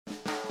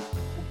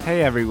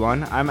Hey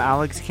everyone, I'm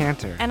Alex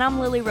Cantor. And I'm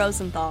Lily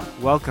Rosenthal.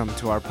 Welcome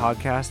to our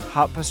podcast,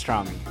 Hot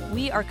Pastrami.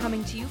 We are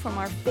coming to you from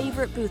our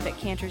favorite booth at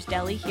Cantor's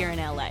Deli here in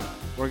LA.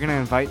 We're going to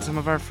invite some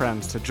of our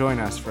friends to join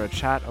us for a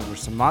chat over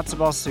some matzo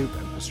ball soup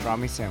and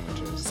pastrami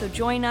sandwiches. So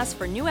join us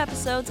for new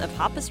episodes of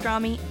Hot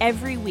Pastrami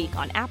every week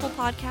on Apple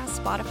Podcasts,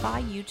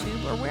 Spotify,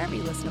 YouTube, or wherever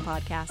you listen to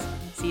podcasts.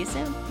 See you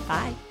soon.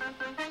 Bye.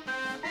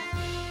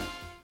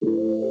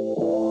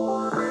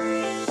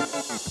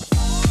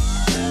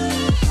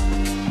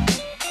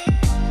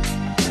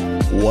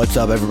 What's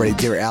up, everybody?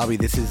 Dear Albie,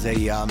 this is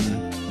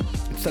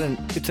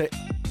it's a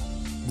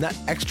not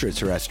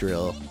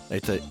extraterrestrial.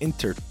 It's a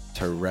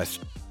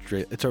interterrestrial.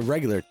 It's a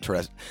regular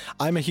terrestrial.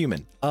 I'm a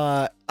human.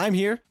 I'm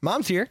here.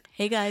 Mom's here.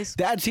 Hey guys.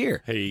 Dad's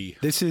here. Hey.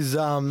 This is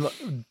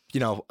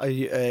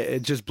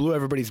it just blew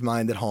everybody's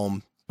mind at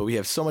home. But we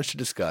have so much to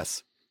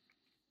discuss.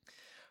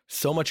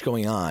 So much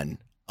going on.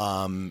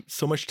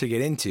 So much to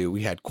get into.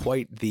 We had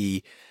quite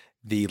the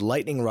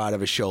lightning rod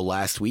of a show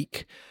last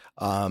week.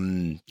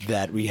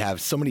 That we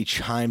have so many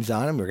chimes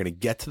on them. We're going to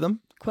get to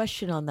them.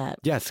 Question on that.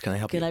 Yes, can I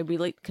help you?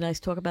 Can I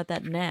talk about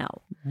that now?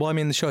 Well, I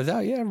mean, the show's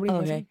out. Yeah,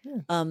 everybody Okay.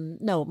 yeah.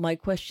 No, my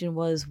question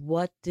was,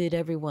 what did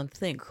everyone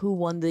think? Who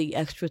won the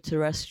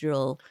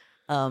extraterrestrial?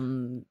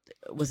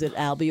 Was it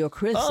Albie or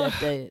Chris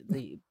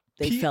that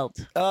they felt?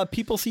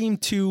 People seem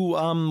to.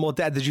 Well,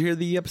 Dad, did you hear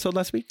the episode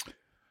last week?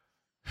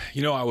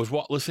 You know, I was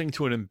listening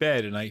to it in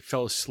bed and I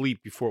fell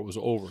asleep before it was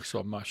over, so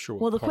I'm not sure.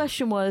 Well, the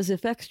question was,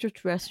 if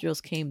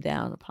extraterrestrials came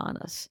down upon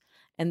us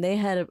and they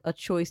had a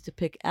choice to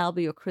pick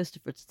Albie or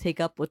Christopher to take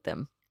up with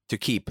them To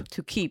keep.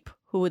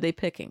 who were they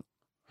picking?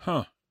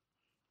 Huh.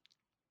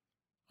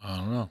 I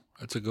don't know.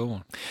 That's a good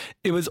one.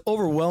 It was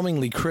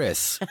overwhelmingly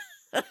Chris.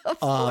 Of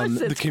course,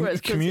 the it's Chris,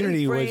 'cause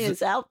community his brain was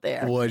is out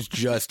there. Was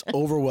just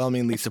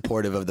overwhelmingly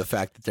supportive of the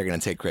fact that they're going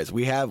to take Chris.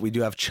 We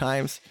do have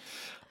chimes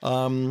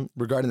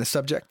regarding the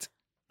subject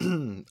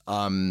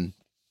that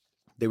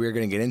we were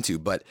going to get into,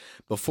 but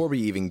before we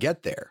even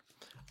get there,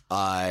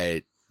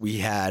 we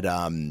had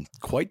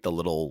quite the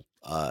little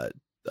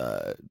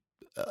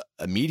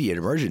immediate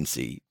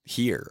emergency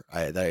here.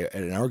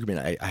 An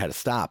argument I had to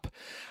stop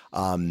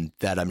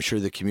that I'm sure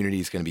the community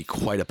is going to be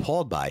quite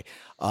appalled by.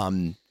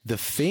 The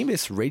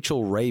famous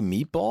Rachel Ray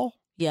meatball,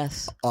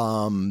 Yes.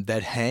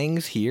 that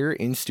hangs here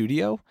in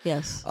studio,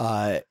 Yes.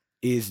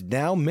 is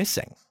now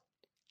missing.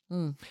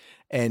 Mm.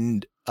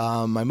 And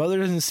my mother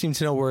doesn't seem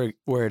to know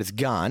where it has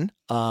gone.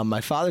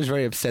 My father's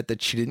very upset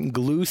that she didn't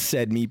glue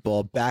said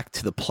meatball back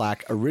to the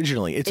plaque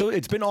originally.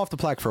 It's been off the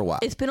plaque for a while.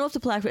 It's been off the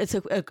plaque. It's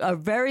a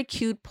very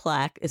cute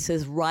plaque. It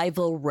says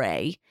Rival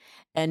Ray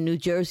and New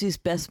Jersey's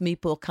Best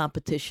Meatball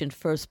Competition,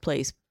 first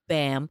place.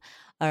 Bam.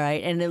 All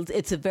right. And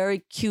it's a very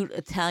cute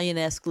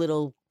Italian-esque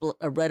little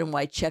red and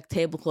white check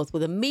tablecloth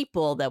with a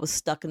meatball that was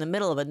stuck in the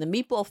middle of it. And the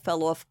meatball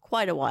fell off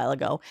quite a while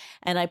ago.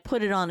 And I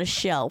put it on a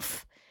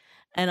shelf.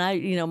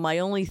 And my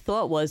only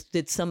thought was,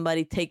 did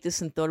somebody take this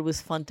and thought it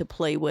was fun to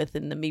play with,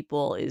 and the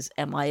meatball is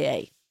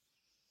MIA?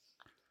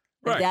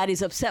 Right.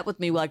 Daddy's upset with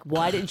me, like,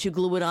 why didn't you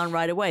glue it on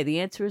right away? The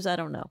answer is, I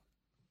don't know.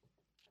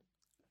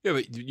 Yeah,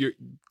 but you're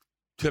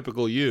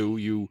typical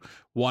you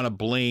want to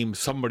blame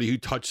somebody who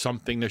touched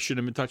something that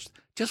shouldn't have been touched.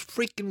 Just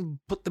freaking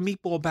put the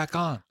meatball back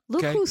on.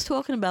 Look okay? who's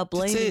talking about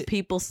blaming it.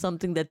 people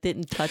something that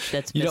didn't touch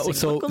that's You know,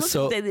 missing.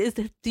 so-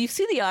 Do you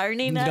see the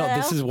irony now? No,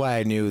 this is why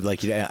I knew.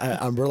 Like,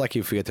 we're lucky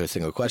if we get to a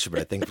single question,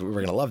 but I think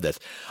we're gonna love this.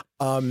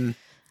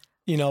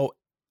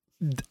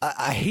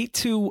 I hate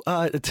to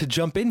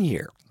jump in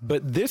here,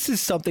 but this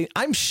is something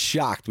I'm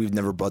shocked we've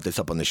never brought this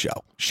up on the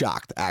show.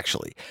 Shocked,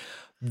 actually.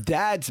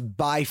 Dad's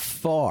by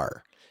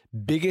far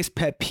biggest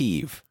pet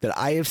peeve that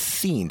I have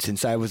seen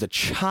since I was a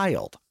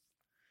child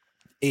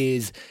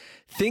is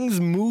things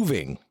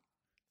moving.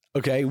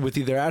 Okay, with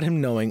either out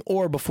him knowing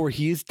or before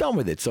he is done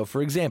with it. So,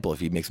 for example, if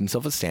he makes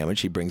himself a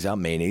sandwich, he brings out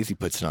mayonnaise, he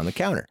puts it on the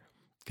counter.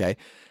 Okay,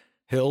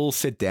 he'll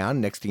sit down.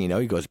 Next thing you know,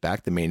 he goes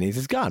back. The mayonnaise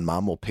is gone.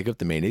 Mom will pick up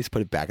the mayonnaise,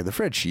 put it back in the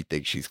fridge. She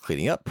thinks she's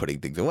cleaning up, putting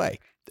things away.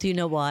 Do you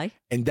know why?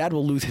 And Dad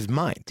will lose his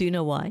mind. Do you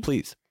know why?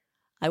 Please.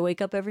 I wake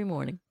up every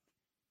morning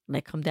and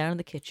I come down in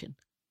the kitchen,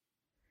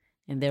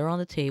 and there on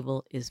the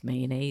table is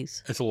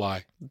mayonnaise. It's a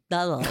lie.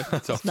 Not a lie.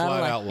 It's a It's not a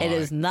flat lie. out lie. It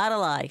is not a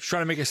lie. Just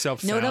trying to make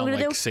yourself Know sound what I'm gonna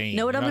like do? sane.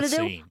 Know what I'm You're gonna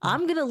not do? sane.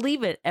 I'm gonna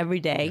leave it every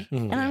day,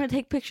 and I'm gonna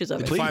take pictures of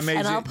it, Did you find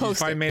mayonnaise- and I'll did you post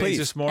find it. mayonnaise Please.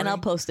 this morning? And I'll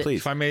post it. Please. Did you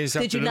find mayonnaise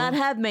this Did you afternoon?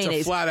 not have mayonnaise?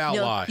 It's a flat out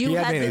No, lie. You He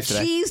had had the mayonnaise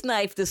today. cheese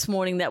knife this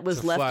morning that was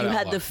It's a left. flat You out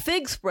had lie. the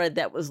fig spread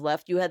that was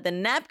left. You had the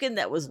napkin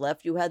that was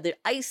left. You had the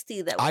iced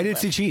tea that was I did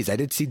left. see cheese. I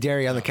did see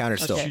dairy on the counter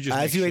still. Okay. She just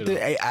As makes you ate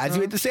shit up.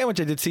 you ate the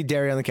sandwich, I did see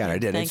dairy on the counter. I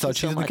did. I Thank saw you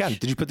cheese so on the counter. much.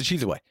 Did you put the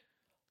cheese away?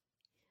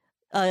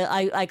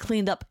 I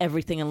cleaned up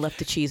everything and left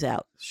the cheese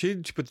out. She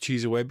didn't put the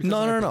cheese away because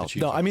I No. put the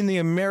cheese No, away. I mean the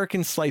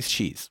American sliced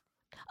cheese.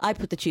 I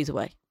put the cheese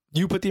away.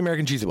 You put the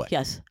American cheese away.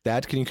 Yes.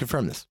 Dad, can you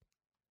confirm this?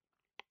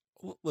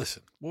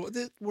 Listen,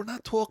 we're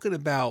not talking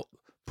about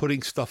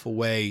putting stuff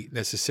away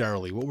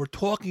necessarily. What we're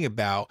talking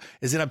about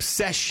is an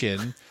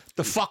obsession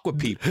to fuck with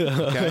people.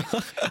 Okay,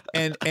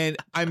 and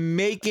I'm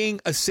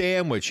making a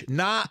sandwich,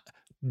 not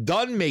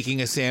done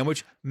making a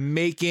sandwich,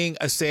 making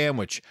a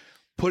sandwich,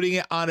 putting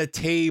it on a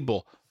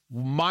table,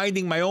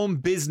 minding my own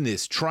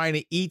business, trying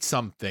to eat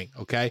something,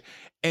 okay?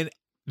 And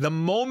the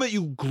moment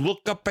you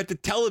look up at the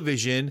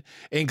television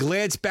and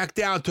glance back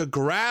down to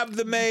grab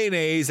the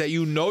mayonnaise that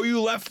you know you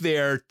left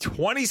there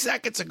 20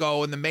 seconds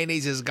ago and the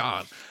mayonnaise is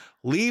gone.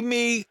 Leave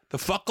me the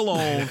fuck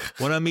alone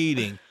when I'm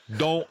eating.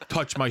 Don't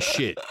touch my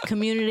shit.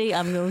 Community,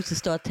 I'm going to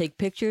start take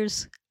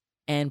pictures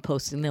and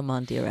posting them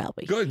on Dear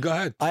Albie. Good, go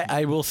ahead.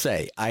 I will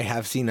say, I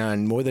have seen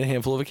on more than a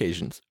handful of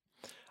occasions,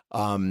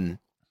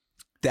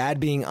 Dad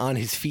being on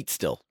his feet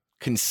still,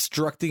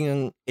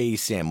 constructing a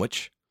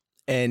sandwich,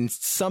 and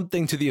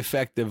something to the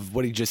effect of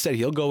what he just said.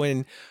 He'll go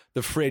in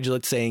the fridge,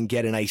 let's say, and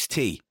get an iced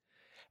tea,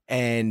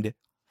 and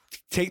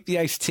take the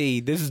iced tea.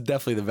 This is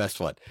definitely the best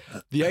one.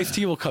 The iced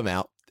tea will come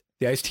out.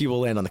 The iced tea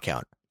will land on the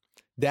counter.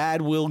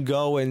 Dad will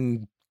go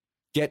and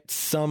get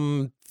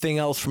something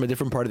else from a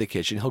different part of the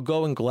kitchen. He'll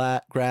go and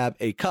grab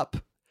a cup,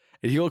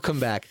 and he'll come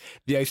back.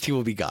 The iced tea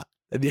will be gone.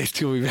 And the iced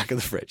tea will be back in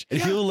the fridge.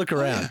 And he'll look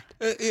around.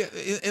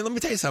 And let me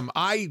tell you something.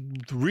 I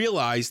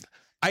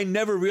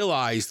never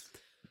realized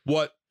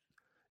what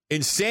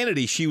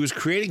insanity she was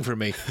creating for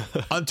me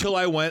until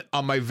I went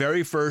on my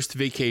very first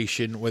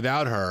vacation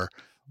without her,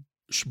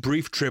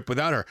 brief trip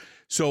without her.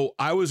 So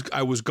I was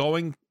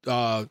going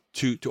to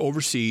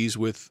overseas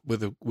with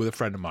a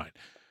friend of mine.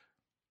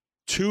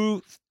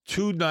 Two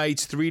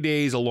nights, 3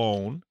 days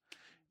alone,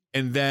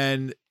 and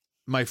then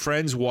my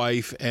friend's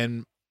wife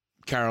and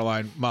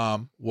Caroline,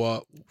 mom,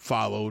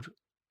 followed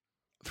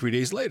 3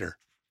 days later.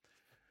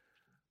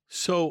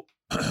 So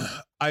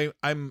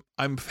I'm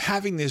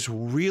having this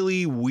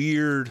really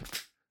weird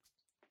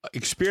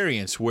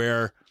experience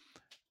where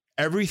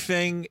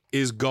everything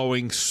is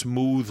going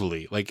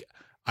smoothly. Like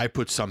I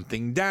put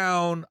something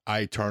down,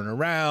 I turn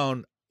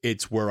around,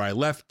 it's where I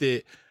left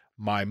it.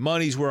 My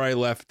money's where I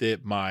left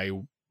it. My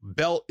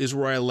belt is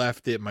where I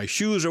left it. My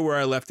shoes are where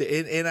I left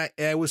it. And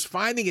I was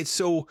finding it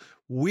so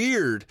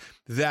weird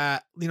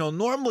that,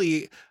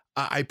 normally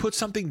I put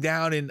something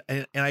down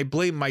and I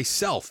blame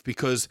myself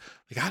because,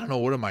 like, I don't know,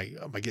 what am I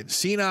getting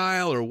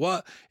senile or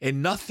what?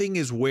 And nothing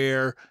is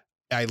where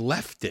I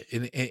left it.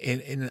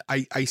 And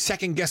I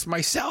second guess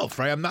myself,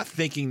 right? I'm not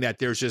thinking that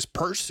there's this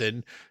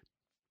person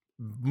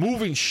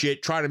moving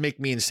shit trying to make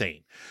me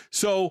insane.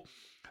 So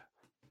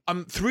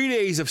I'm 3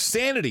 days of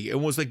sanity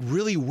and was like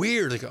really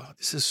weird. Like, oh,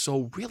 this is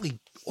so really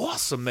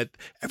awesome that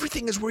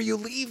everything is where you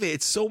leave it.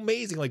 It's so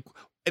amazing. Like,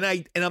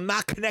 and I'm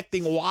not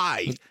connecting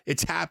why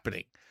it's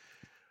happening.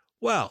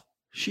 Well,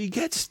 she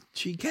gets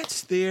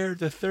there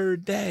the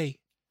third day,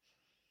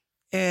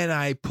 and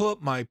I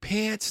put my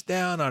pants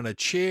down on a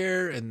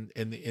chair, and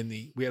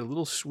we had a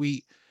little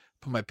suite.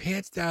 Put my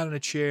pants down in a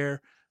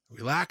chair,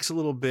 relax a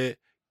little bit,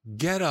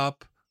 get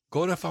up,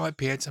 go to find my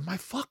pants, and my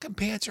fucking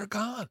pants are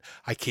gone.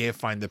 I can't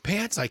find the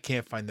pants. I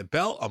can't find the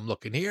belt. I'm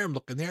looking here. I'm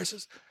looking there. It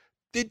says,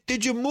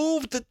 did you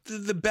move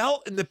the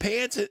belt and the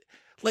pants?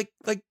 Like,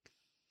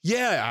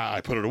 yeah,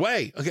 I put it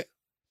away. Okay.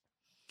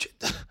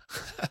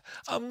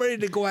 I'm ready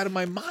to go out of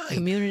my mind.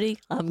 Community,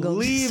 I'm going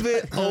Leave to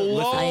it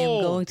alone. I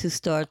am going to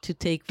start to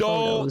take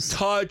photos. Don't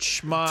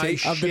touch my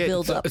shit. Of the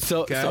build-up.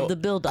 Of the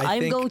build-up.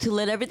 I'm going to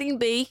let everything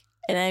be,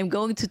 and I'm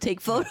going to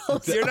take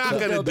photos. You're not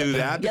going to do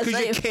that Yes,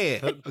 because I you am.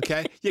 can't,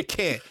 okay? You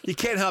can't. You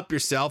can't help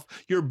yourself.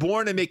 You're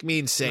born to make me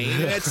insane,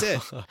 and that's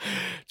it.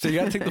 So you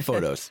got to take the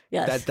photos.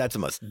 Yes. That's a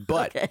must.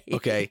 But,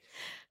 Okay.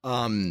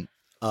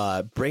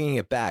 bringing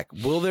it back,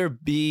 will there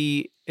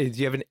be, do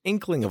you have an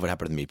inkling of what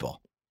happened to the meatball?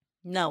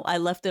 No, I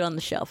left it on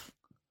the shelf.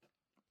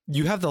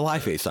 You have the lie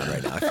face on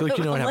right now. I feel like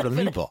you know what happened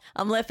to the meatball.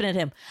 I'm laughing at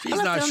him. She's I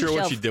left not it on sure the what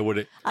shelf. she did with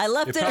it. I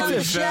left It it on probably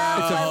the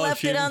shelf. fell. I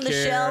left She it on the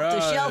didn't shelf. care. The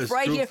Oh, shelf it's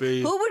right here.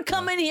 goofy. Who would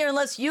come in here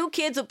unless you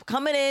kids are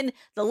coming in?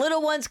 The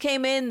little ones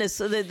came in,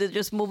 so they're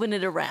just moving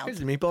it Here's around.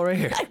 the meatball right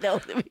here. I know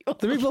the meatball.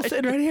 The meatball's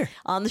sitting right here.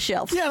 on the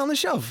shelf. Yeah, on the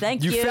shelf.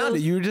 Thank you. You found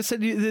it. You just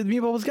said the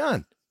meatball was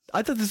gone.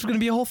 I thought this was going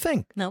to be a whole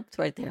thing. No, it's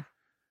right there.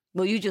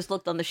 Well, you just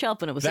looked on the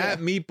shelf and it was That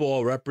there.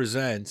 meatball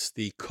represents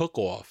the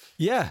cook-off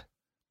Yeah.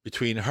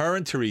 between her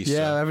and Teresa.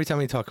 Yeah, every time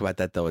we talk about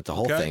that, though, it's a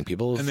whole Okay. thing.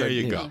 People And there say,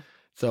 you know. go.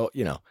 So,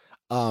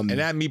 And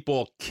that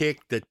meatball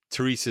kicked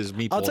Teresa's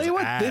meatball. I'll tell you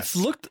what, ass. this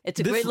looked. It's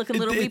a great-looking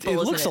little It meatball,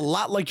 looks isn't a it?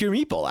 lot like your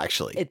meatball,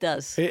 actually. It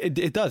does.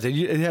 It does.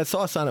 It has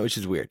sauce on it, which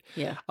is weird.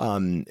 Yeah.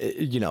 And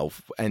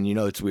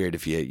it's weird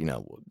if you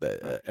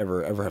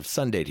ever have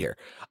Sundayed here.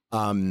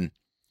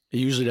 It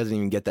usually doesn't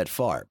even get that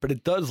far, but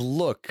it does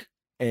look.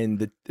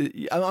 And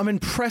I'm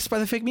impressed by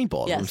the fake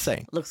meatball. Yes. I'm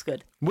saying. Looks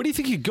good. What do you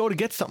think you'd go to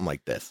get something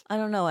like this? I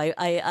don't know.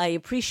 I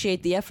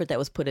appreciate the effort that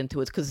was put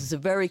into it because it's a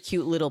very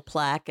cute little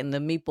plaque and the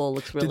meatball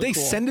looks really Did they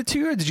cool. send it to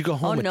you, or did you go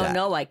home Oh, with that?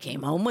 no. I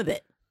came home with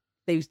it.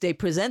 They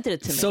presented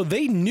it to me. So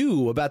they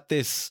knew about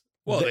this.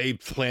 Well, they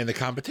planned the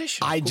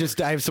competition. I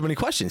have so many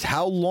questions.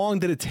 How long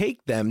did it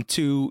take them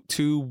to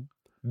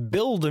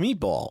build a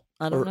meatball?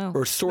 I don't know.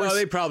 Or source. No,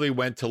 they probably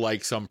went to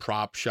like some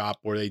prop shop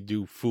where they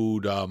do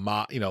food.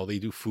 They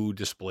do food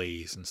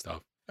displays and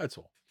stuff. That's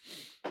all.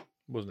 It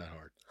wasn't that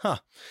hard. Huh.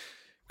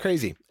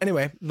 Crazy.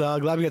 Anyway,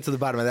 glad we got to the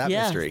bottom of that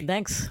yeah, mystery.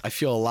 thanks. I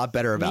feel a lot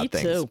better about Me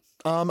things. too.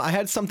 I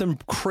had something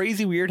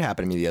crazy weird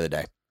happen to me the other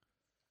day.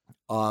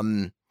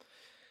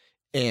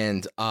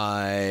 and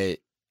I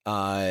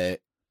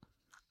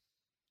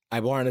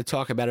wanted to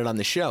talk about it on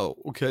the show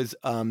because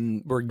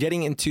we're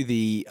getting into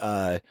the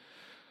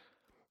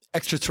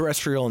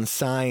extraterrestrial and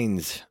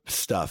signs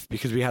stuff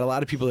because we had a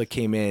lot of people that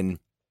came in,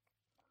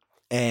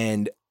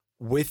 and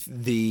with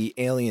the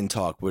alien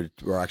talk, we're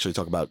actually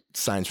talking about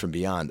signs from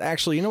beyond.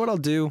 Actually, you know what I'll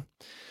do?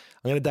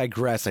 I'm going to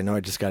digress. I know I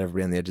just got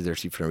everybody on the edge of their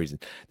seat for no reason.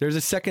 There's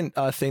a second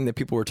thing that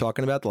people were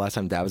talking about the last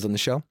time Dad was on the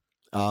show.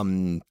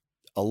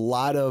 A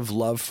lot of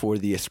love for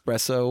the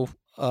espresso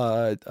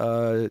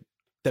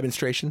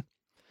demonstration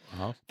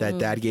that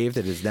Dad gave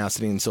that is now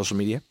sitting in social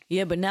media.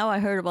 Yeah, but now I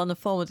heard him on the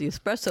phone with the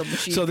espresso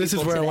machine. So this is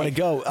where today. I want to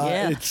go.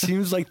 Yeah. It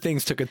seems like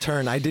things took a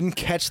turn. I didn't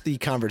catch the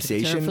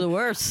conversation. Turn for the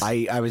worse.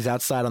 I was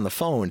outside on the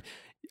phone.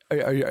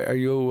 Are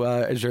you?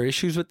 Is there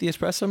issues with the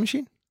espresso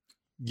machine?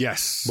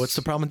 Yes. What's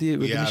the problem with the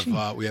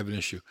machine? We have an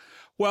issue.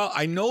 Well,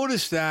 I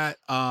noticed that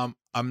I'm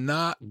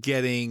not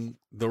getting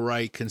the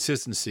right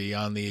consistency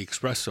on the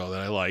espresso that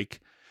I like,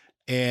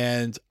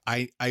 and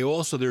I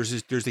also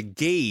there's a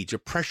gauge, a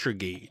pressure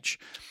gauge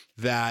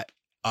that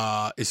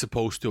is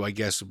supposed to, I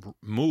guess,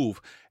 move,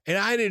 and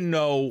I didn't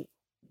know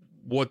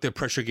what the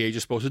pressure gauge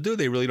is supposed to do.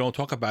 They really don't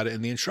talk about it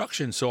in the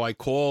instructions. So I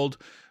called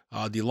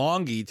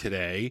DeLonghi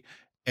today,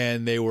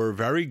 and they were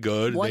very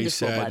good. Wonderful, they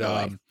said by the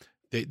way.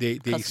 they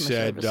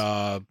Customer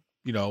said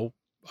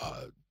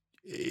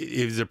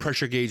is the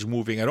pressure gauge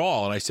moving at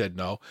all? And I said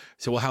no. I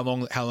said, well,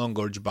 how long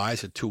ago did you buy? I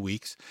said 2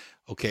 weeks.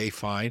 Okay,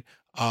 fine.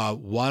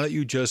 Why don't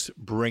you just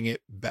bring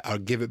it or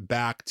give it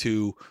back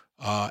to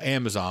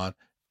Amazon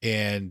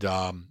and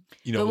but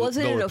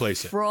wasn't they'll it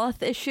replace a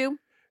froth issue?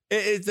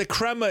 The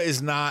crema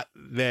is not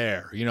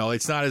there.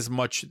 It's not as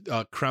much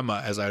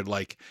crema as I'd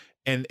like.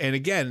 And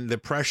again, the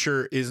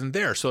pressure isn't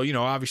there. So,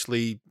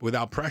 obviously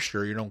without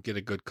pressure, you don't get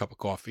a good cup of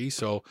coffee.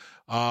 So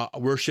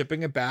we're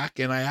shipping it back.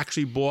 And I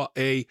actually bought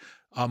a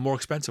more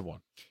expensive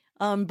one.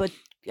 But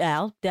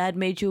Al, Dad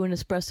made you an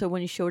espresso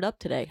when you showed up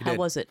today. How did.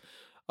 was it?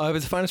 It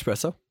was a fine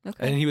espresso.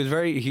 Okay. And he was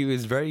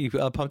very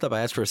pumped up.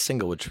 I asked for a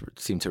single, which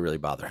seemed to really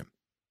bother him.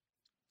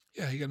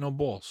 Yeah, he got no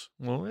balls.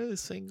 Well, it's a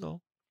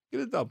single.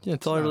 Get a double. Yeah,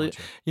 it's all really.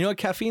 You know what?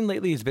 Caffeine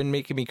lately has been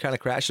making me kind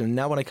of crash. And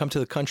now when I come to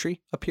the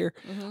country up here,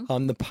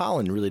 the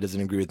pollen really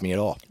doesn't agree with me at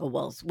all. Oh,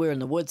 well, we're in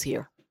the woods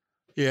here.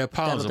 Yeah,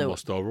 pollen's That'll do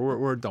almost over.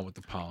 We're done with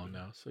the pollen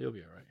now, so you'll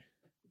be all right.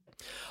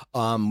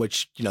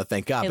 Which,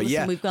 thank God. Hey, But listen,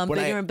 yeah, we've gone when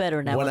bigger and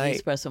better now when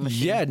with the espresso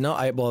machine. Yeah,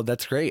 no, well,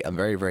 that's great. I'm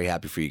very, very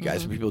happy for you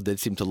guys. People did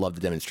seem to love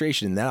the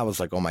demonstration, and then I was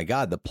like, oh my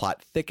God, the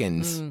plot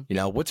thickens.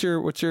 What's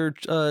your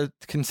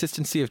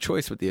consistency of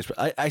choice with the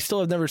espresso? I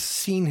still have never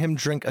seen him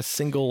drink a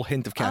single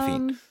hint of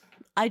caffeine.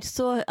 I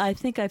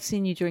think I've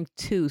seen you drink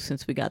 2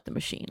 since we got the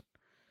machine.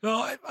 No,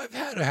 I've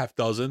had a half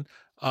dozen.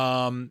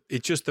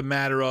 It's just a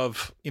matter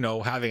of,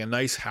 having a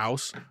nice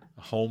house,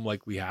 a home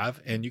like we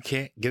have, and you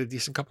can't get a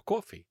decent cup of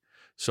coffee.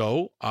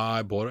 So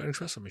I bought an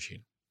espresso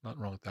machine.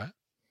 Nothing wrong with that.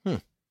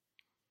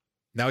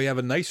 Now we have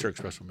a nicer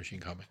espresso machine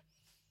coming.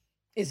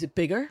 Is it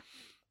bigger?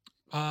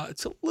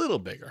 It's a little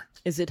bigger.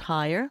 Is it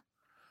higher?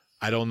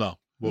 I don't know.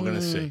 We're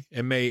gonna see.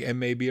 It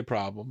may be a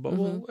problem, but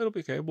it'll be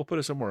okay. We'll put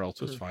it somewhere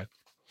else. It's fine.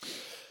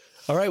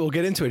 All right, we'll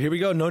get into it. Here we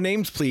go. No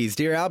names, please.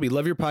 Dear Albie,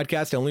 love your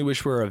podcast. I only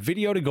wish for a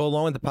video to go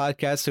along with the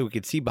podcast so we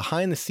could see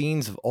behind the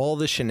scenes of all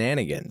the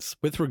shenanigans.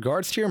 With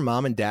regards to your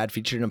mom and dad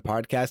featured in a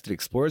podcast that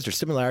explores their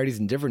similarities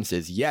and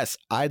differences, yes,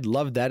 I'd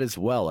love that as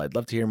well. I'd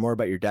love to hear more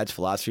about your dad's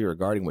philosophy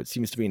regarding what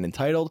seems to be an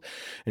entitled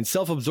and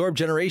self-absorbed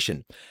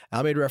generation.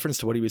 Al made reference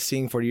to what he was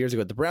seeing 40 years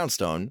ago at the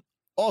Brownstone.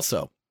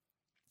 Also,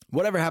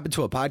 whatever happened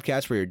to a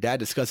podcast where your dad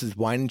discusses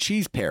wine and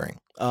cheese pairing?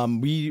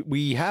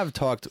 We have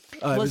talked.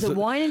 Was it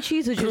wine and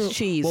cheese or just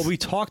cheese? Well, we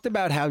talked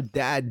about how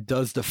Dad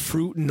does the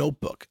fruit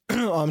notebook.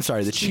 I'm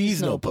sorry, the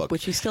cheese notebook,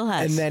 which he still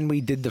has. And then we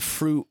did the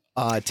fruit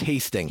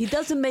tasting. He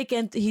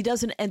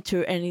doesn't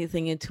enter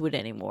anything into it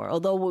anymore.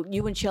 Although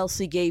you and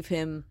Chelsea gave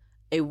him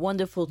a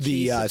wonderful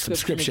cheese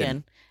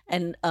subscription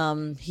again,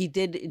 and he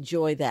did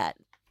enjoy that.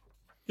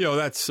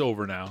 That's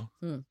over now.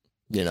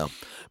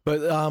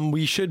 But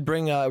we should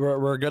bring.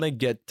 We're gonna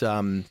get.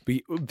 Do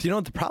you know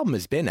what the problem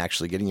has been?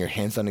 Actually, getting your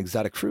hands on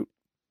exotic fruit.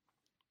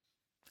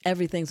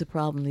 Everything's a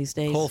problem these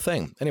days. Whole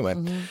thing. Anyway,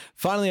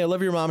 finally, I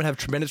love your mom and have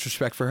tremendous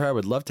respect for her. I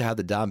would love to have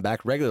the Dom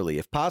back regularly,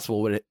 if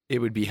possible. It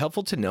would be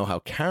helpful to know how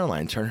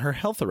Caroline turned her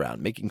health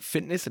around, making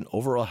fitness and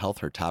overall health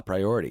her top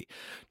priority.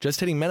 Just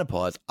hitting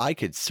menopause, I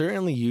could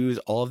certainly use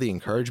all of the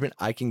encouragement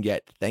I can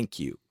get. Thank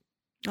you.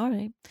 All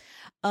right.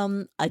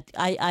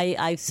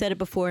 I've said it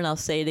before and I'll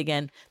say it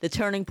again. The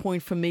turning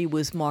point for me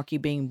was Marky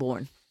being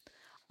born.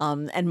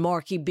 And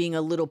Marky being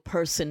a little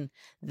person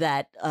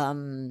that, I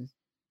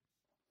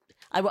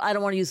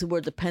don't want to use the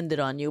word dependent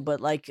on you, but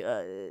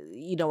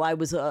I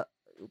was a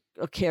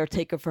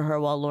caretaker for her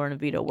while Lauren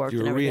and Vito worked.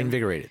 You were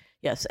reinvigorated.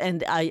 Yes.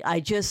 And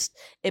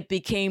it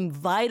became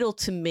vital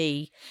to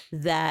me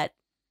that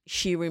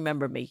she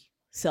remembered me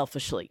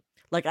selfishly.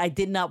 Like I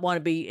did not want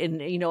to be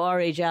in, our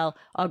age, Al,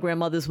 our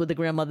grandmothers were the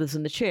grandmothers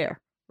in the chair.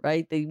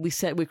 right?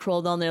 We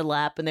crawled on their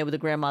lap, and they were the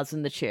grandmas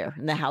in the chair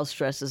and the house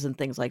dresses and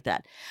things like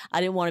that.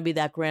 I didn't want to be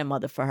that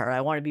grandmother for her.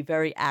 I want to be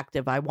very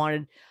active. I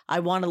want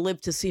to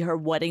live to see her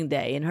wedding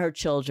day and her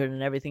children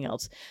and everything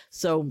else.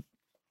 So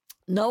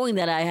knowing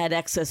that I had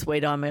excess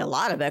weight on me, a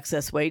lot of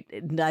excess weight,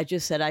 and I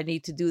just said I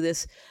need to do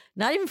this,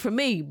 not even for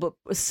me, but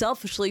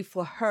selfishly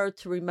for her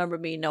to remember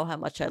me and know how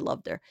much I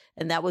loved her.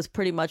 And that was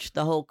pretty much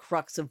the whole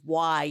crux of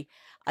why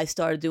I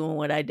started doing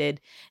what I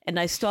did. And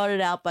I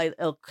started out by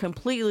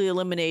completely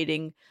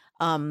eliminating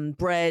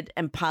bread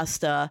and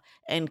pasta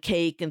and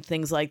cake and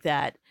things like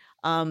that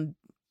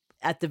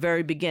at the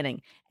very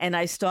beginning. And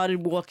I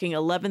started walking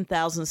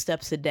 11,000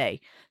 steps a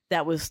day.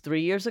 That was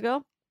 3 years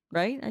ago,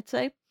 right? I'd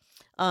say.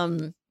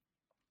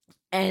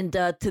 And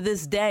to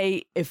this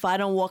day, if I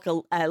don't walk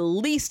at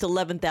least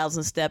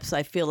 11,000 steps,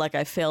 I feel like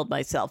I failed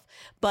myself.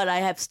 But I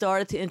have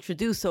started to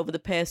introduce over the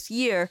past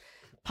year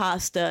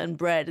pasta and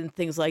bread and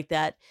things like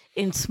that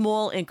in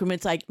small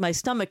increments. My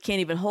stomach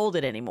can't even hold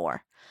it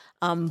anymore.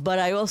 But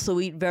I also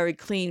eat very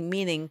clean,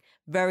 meaning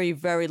very,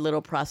 very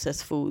little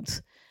processed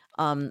foods.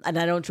 And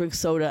I don't drink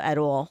soda at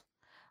all.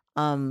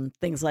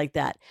 Things like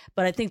that.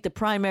 But I think the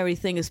primary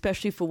thing,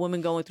 especially for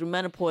women going through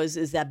menopause,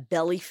 is that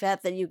belly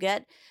fat that you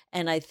get.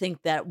 And I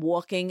think that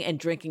walking and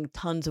drinking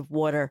tons of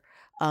water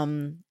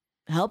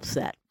helps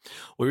that.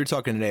 We were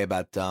talking today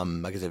about,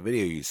 like I said,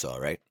 video you saw,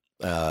 right?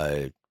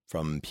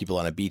 From people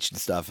on a beach and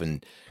stuff.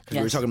 And because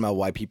we were talking about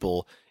why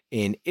people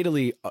in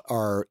Italy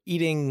are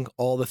eating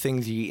all the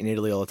things you eat in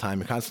Italy all the time.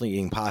 You're constantly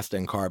eating pasta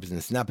and carbs and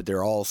this and that, but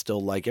they're all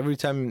still like, every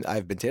time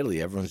I've been to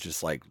Italy, everyone's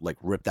just like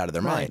ripped out of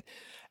their mind.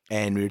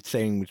 And we were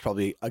saying it's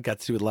probably got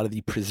to do with a lot of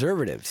the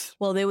preservatives.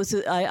 Well, there was,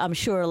 I'm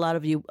sure a lot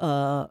of you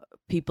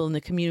people in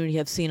the community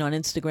have seen on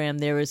Instagram,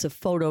 there is a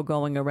photo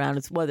going around.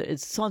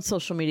 It's on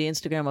social media,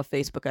 Instagram or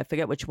Facebook, I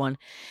forget which one.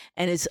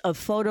 And it's a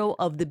photo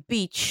of the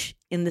beach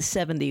in the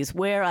 70s.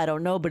 Where, I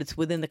don't know, but it's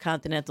within the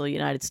continental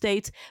United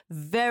States.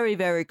 Very,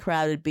 very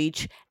crowded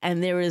beach.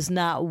 And there is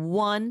not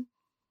one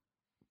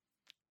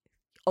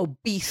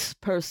obese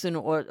person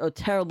or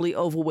terribly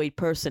overweight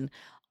person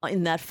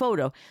in that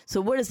photo.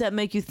 So what does that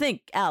make you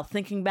think, Al?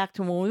 Thinking back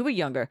to when we were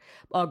younger,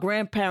 our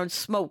grandparents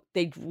smoked,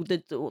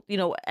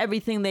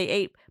 everything they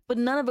ate, but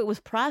none of it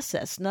was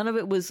processed. None of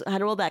it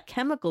had all that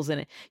chemicals in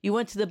it. You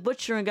went to the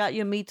butcher and got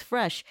your meats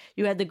fresh.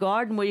 You had the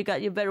garden where you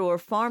got your or a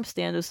farm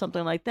stand or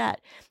something like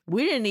that.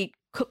 We didn't eat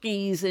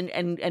cookies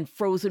and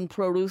frozen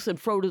produce and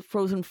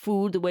frozen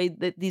food the way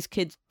that these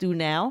kids do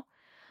now.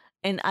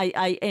 And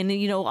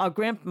our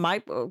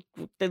grandpa,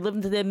 they lived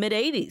into their mid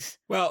 80s.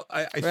 Well,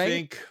 I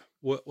think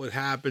what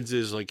happens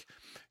is, like,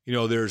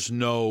 there's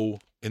no,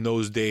 in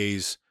those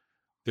days,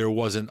 there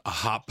wasn't a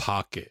Hot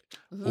Pocket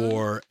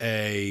or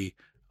a,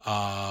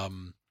 or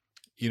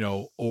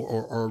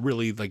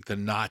really like the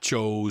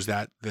nachos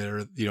that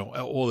they're,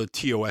 all the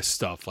TOS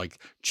stuff like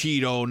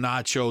Cheeto,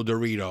 Nacho,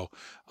 Dorito.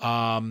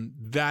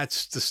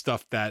 That's the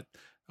stuff that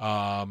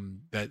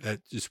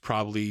is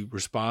probably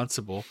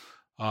responsible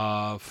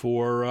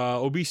for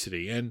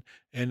obesity. And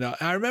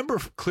I remember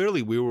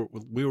clearly we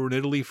were in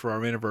Italy for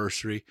our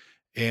anniversary.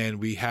 And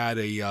we had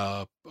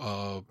a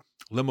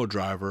limo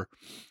driver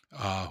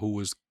who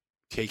was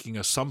taking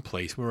us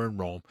someplace. We were in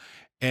Rome.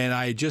 And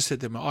I just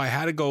said to him, I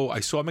had to go. I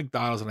saw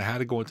McDonald's and I had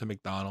to go into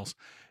McDonald's.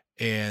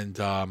 And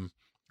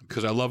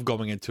because I love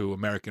going into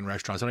American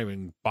restaurants. I don't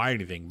even buy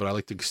anything, but I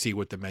like to see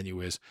what the menu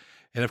is.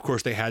 And, of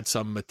course, they had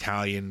some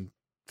Italian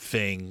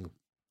thing,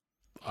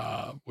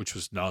 which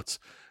was nuts.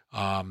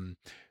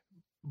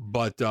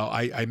 But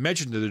I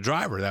mentioned to the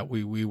driver that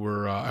we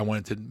were, I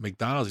went to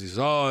McDonald's. He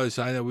says,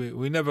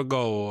 we never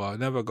go,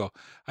 never go.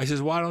 I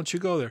says, why don't you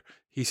go there?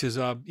 He says,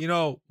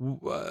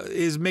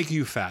 is making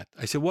you fat.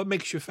 I said, what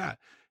makes you fat?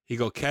 He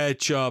go,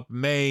 ketchup,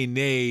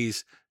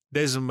 mayonnaise,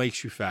 doesn't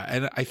makes you fat.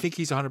 And I think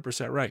he's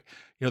 100% right.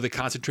 The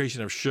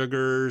concentration of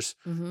sugars,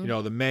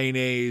 the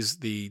mayonnaise,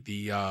 the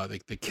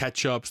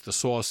ketchups, the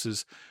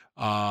sauces,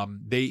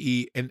 they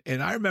eat.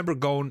 And I remember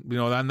going,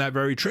 on that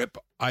very trip,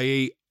 I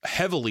ate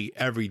heavily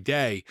every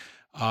day,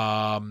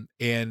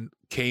 and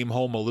came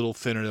home a little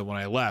thinner than when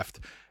I left.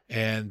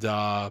 And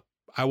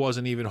I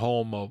wasn't even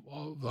home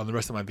on the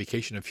rest of my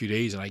vacation a few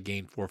days, and I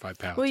gained 4 or 5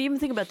 pounds. Well, you even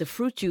think about the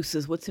fruit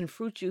juices, what's in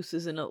fruit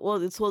juices, and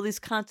it's all these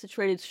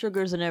concentrated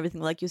sugars and everything,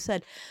 like you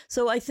said.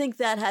 So I think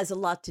that has a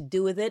lot to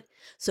do with it.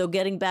 So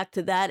getting back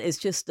to that is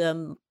just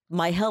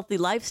my healthy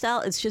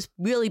lifestyle. It's just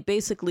really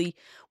basically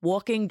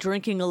walking,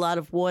 drinking a lot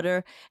of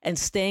water, and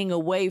staying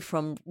away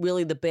from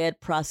really the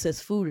bad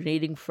processed food and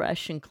eating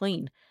fresh and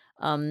clean.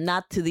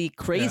 Not to the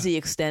crazy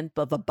extent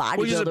of a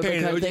bodybuilder.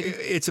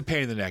 It's a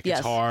pain in the neck. Yes.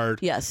 It's hard.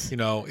 Yes.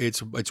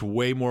 It's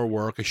way more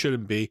work. It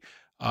shouldn't be.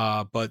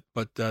 But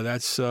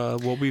that's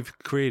what we've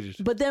created.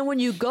 But then when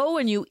you go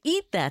and you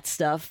eat that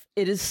stuff,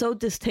 it is so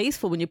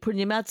distasteful when you put it in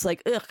your mouth. It's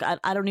like, ugh,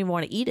 I don't even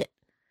want to eat it.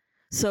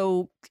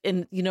 So,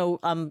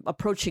 I'm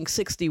approaching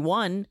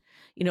 61,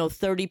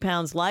 30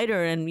 pounds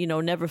lighter and,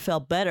 never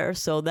felt better.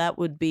 So that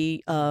would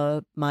be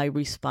my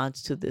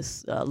response to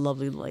this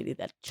lovely lady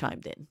that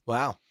chimed in.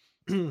 Wow.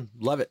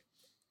 Love it.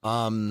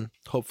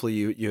 Hopefully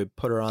you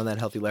put her on that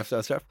healthy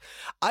lifestyle stuff.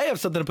 I have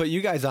something to put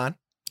you guys on.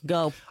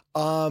 Go.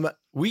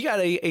 We got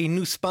a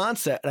new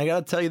sponsor, and I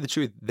got to tell you the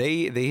truth.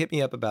 They hit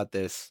me up about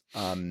this.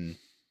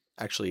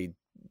 Actually,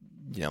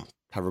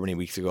 however many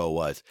weeks ago it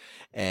was,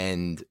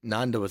 and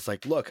Nanda was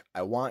like, "Look,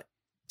 I want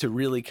to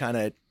really kind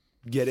of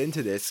get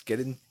into this,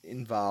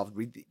 involved.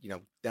 We,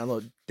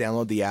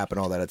 download the app and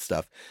all that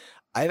stuff."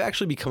 I've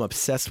actually become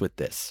obsessed with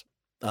this.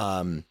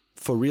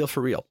 For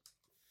real.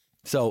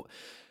 So,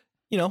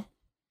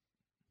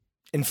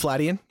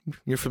 Inflation.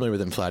 You're familiar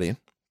with Inflation,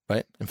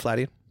 right?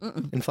 Inflation?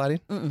 Inflation?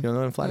 You don't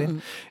know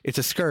Inflation? It's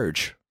a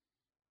scourge.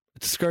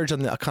 It's a scourge on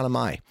the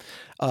economy.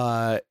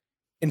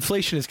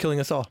 Inflation is killing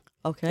us all.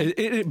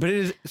 Okay. But it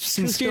is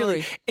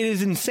sincerely, it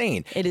is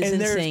insane. It is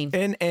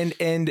insane.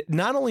 And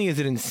not only is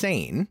it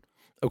insane,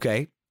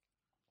 okay,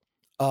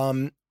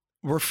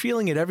 we're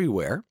feeling it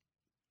everywhere.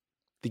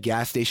 The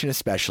gas station,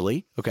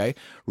 especially, okay,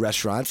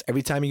 restaurants.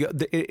 Every time you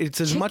go, it's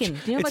as much. Do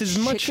you know it's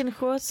how much chicken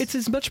costs? It's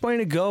as much money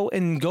to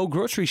go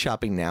grocery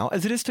shopping now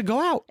as it is to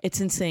go out. It's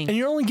insane, and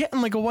you're only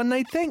getting like a one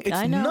night thing.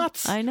 It's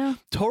nuts. I know,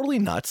 totally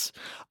nuts.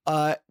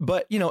 But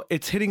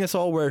it's hitting us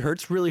all where it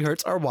hurts. Really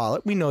hurts our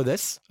wallet. We know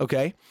this.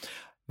 Okay,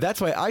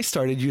 that's why I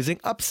started using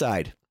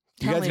Upside.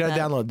 You guys got to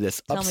download this.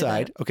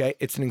 Upside, okay?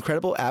 It's an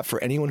incredible app for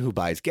anyone who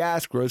buys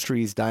gas,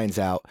 groceries, dines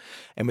out,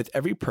 and with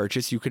every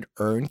purchase, you can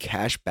earn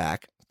cash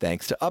back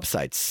thanks to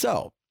Upside.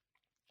 So,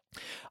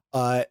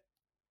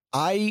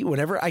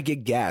 whenever I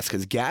get gas,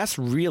 because gas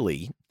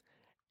really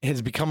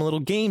has become a little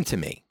game to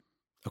me,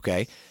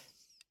 okay?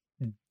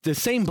 The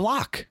same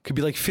block could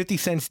be like 50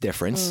 cents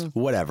difference,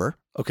 whatever,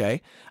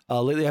 okay?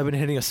 Lately, I've been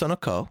hitting a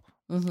Sunoco,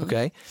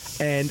 okay?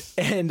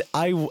 And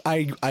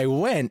I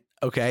went,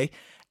 okay?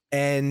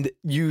 And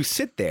you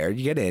sit there,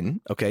 you get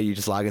in, okay? You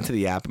just log into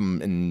the app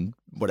and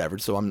whatever.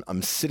 So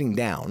I'm sitting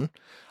down,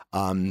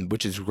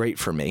 which is great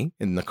for me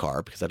in the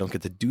car because I don't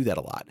get to do that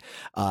a lot.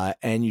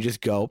 And you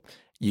just go,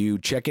 you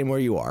check in where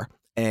you are,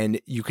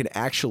 and you can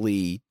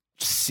actually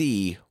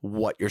see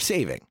what you're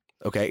saving,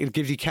 okay? It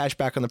gives you cash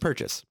back on the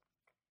purchase.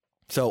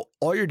 So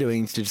all you're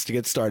doing is just to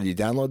get started, you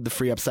download the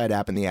free Upside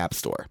app in the App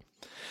Store.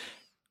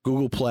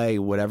 Google Play,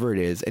 whatever it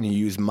is, and you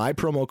use my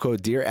promo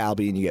code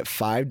DearAlbie, and you get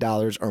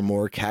 $5 or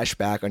more cash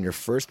back on your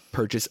first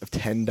purchase of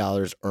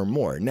 $10 or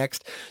more.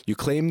 Next, you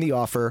claim the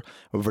offer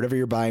of whatever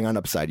you're buying on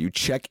Upside. You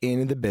check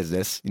into the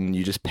business, and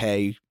you just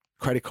pay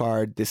credit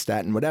card, this,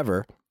 that, and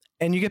whatever,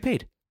 and you get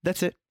paid.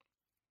 That's it.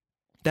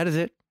 That is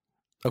it.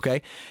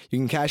 Okay? You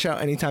can cash out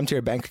anytime to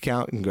your bank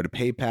account. You can go to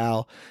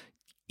PayPal,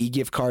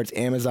 e-gift cards,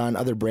 Amazon,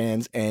 other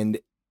brands, and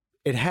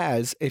it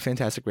has a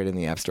fantastic rate in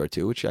the App Store,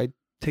 too, which I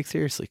take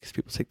seriously because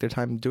people take their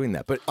time doing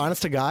that. But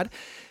honest to God,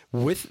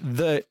 with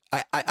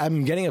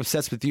I'm getting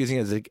obsessed with using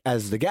it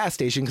as the gas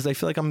station because I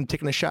feel like I'm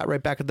taking a shot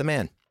right back at the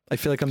man. I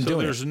feel like I'm doing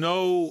it. So there's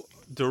no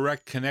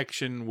direct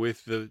connection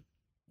with the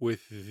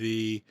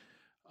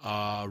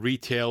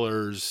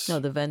retailers. No,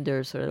 the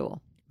vendors at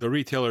all. The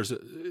retailers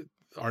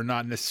are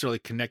not necessarily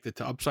connected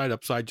to Upside.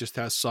 Upside just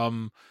has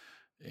some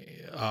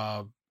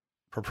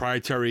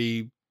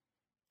proprietary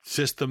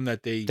system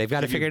that they've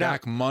got to figure it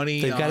out.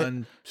 Money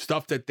on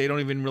stuff that they don't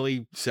even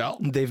really sell.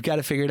 They've got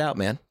to figure it out,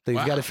 man. They've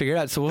got to figure it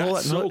out. So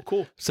that's so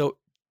cool. So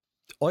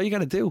all you got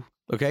to do,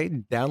 okay,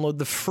 download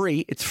the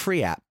free. It's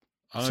free app.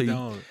 So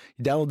you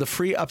download the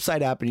free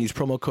Upside app and use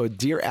promo code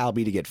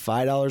DearAlbie to get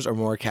 $5 or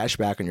more cash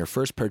back on your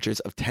first purchase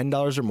of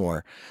 $10 or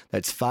more.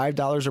 That's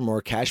 $5 or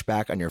more cash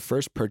back on your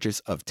first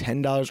purchase of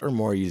 $10 or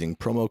more using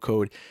promo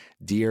code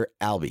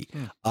DearAlbie.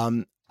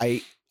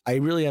 I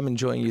really am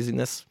enjoying using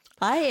this.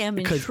 I am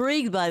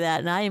intrigued by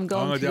that, and I am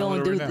going to go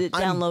and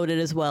download it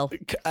as well.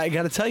 I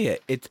got to tell you,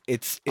 it's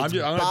I'm going to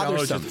download it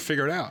just bothersome. to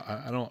figure it out.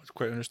 I don't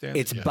quite understand.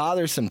 It's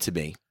bothersome to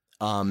me.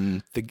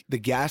 The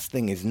gas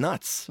thing is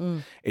nuts.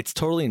 It's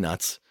totally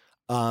nuts.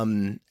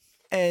 And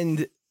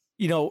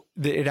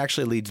it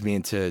actually leads me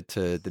into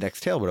the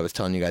next tale. What I was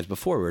telling you guys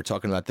before, we were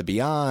talking about the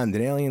Beyond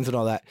and aliens and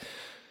all that.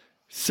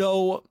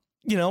 So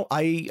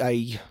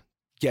I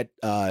get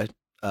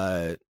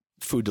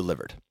food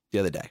delivered the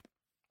other day.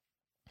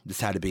 This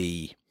had to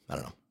be, I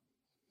don't know,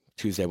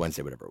 Tuesday,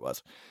 Wednesday, whatever it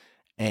was.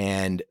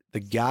 And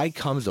the guy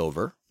comes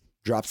over,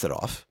 drops it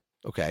off,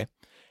 okay,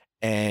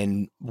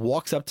 and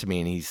walks up to me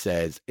and he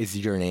says, "Is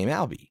your name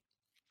Albie?"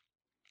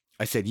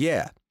 I said,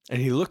 "Yeah."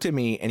 And he looked at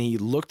me and he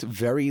looked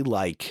very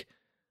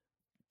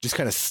just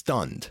kind of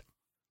stunned.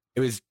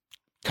 It was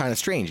kind of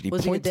strange. And he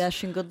was he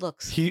dashing good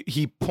looks?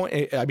 He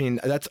pointed. I mean,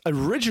 that's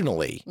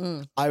originally.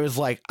 I was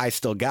like, I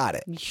still got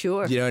it.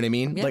 Sure. You know what I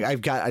mean? Yeah. Like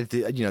I've got,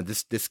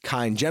 this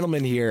kind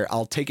gentleman here.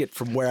 I'll take it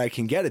from where I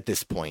can get at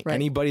this point. Right.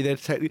 Anybody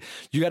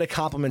you got a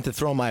compliment to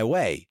throw my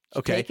way.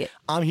 Okay, take it.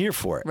 I'm here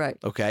for it. Right.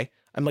 Okay,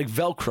 I'm like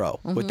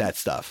Velcro with that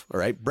stuff. All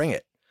right, bring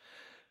it.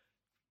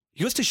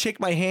 He goes to shake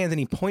my hand and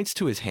he points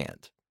to his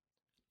hand,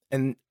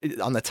 and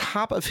on the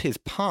top of his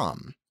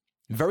palm,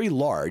 very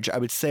large, I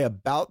would say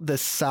about the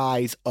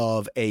size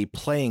of a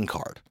playing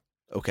card,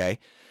 okay,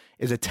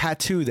 is a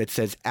tattoo that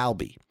says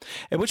Albie.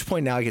 At which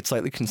point now I get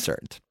slightly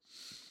concerned.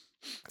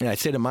 And I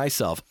say to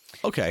myself,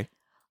 okay.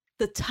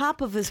 The top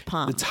of his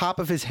palm. The top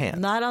of his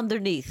hand. Not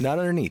underneath. Not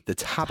underneath. The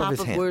top of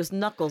his hand. where his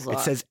knuckles are. It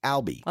says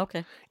Albie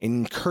Okay.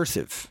 in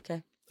cursive.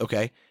 Okay.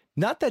 Okay.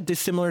 Not that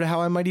dissimilar to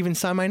how I might even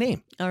sign my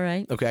name. All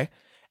right. Okay.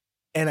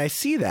 And I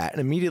see that, and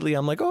immediately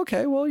I'm like,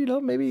 okay, well,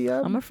 maybe.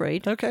 I'm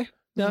afraid. Okay.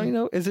 Now,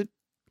 is it,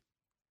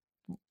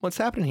 what's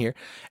happening here?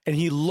 And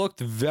he looked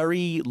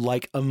very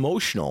like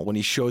emotional when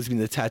he shows me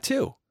the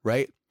tattoo,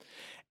 right?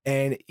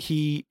 And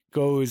he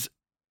goes,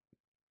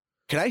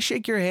 "Can I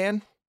shake your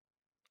hand?"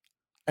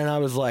 And I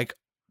was like,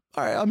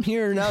 all right, I'm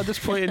here now at this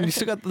point, and you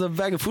still got the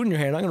bag of food in your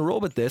hand. I'm going to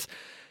roll with this.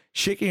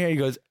 Shaking your hand, he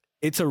goes,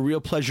 "It's a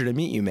real pleasure to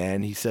meet you,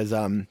 man." He says,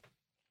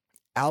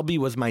 "Albie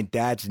was my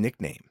dad's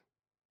nickname."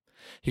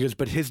 He goes,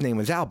 "But his name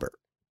was Albert."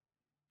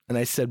 And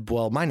I said,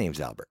 "Well, my name's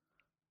Albert."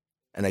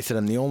 And I said,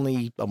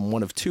 I'm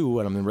one of two,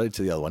 and I'm related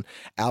to the other one,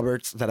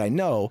 Alberts that I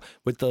know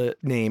with the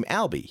name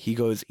Albie. He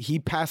goes, "He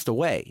passed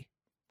away."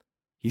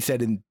 He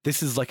said, "And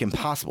this is like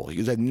impossible." He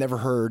goes, "I've never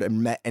heard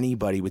and met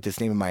anybody with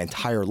this name in my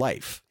entire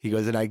life." He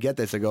goes, "And I get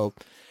this." I go,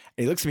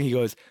 and he looks at me, he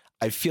goes,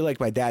 "I feel like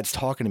my dad's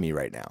talking to me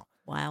right now."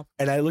 Wow.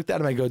 And I looked at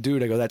him, I go,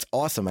 "Dude," I go, "That's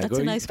awesome." I That's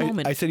go, a nice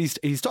moment. I said,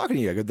 he's talking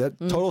to you. I go, "That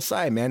total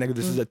sign, man." I go,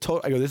 "This is a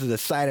total." I go, "This is a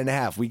sign and a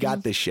half. We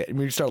got this shit." And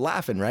we start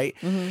laughing, right?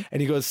 And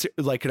he goes,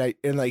 like,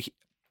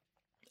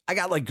 I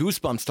got like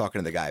goosebumps talking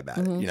to the guy about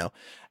it,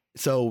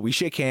 So we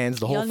shake hands,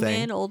 the whole Young thing.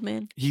 man, old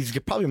man. He's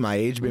probably my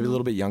age, maybe a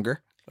little bit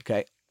younger.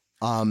 Okay.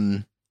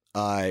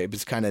 It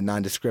was kind of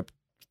nondescript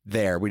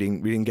there. We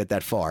didn't get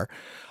that far.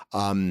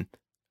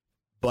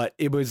 But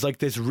it was like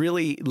this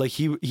really, like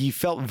he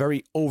felt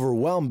very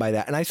overwhelmed by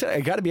that. And I said,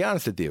 I got to be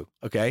honest with you.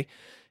 Okay.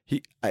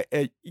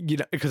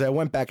 Because I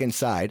went back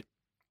inside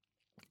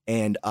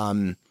and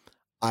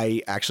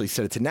I actually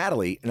said it to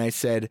Natalie, and I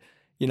said,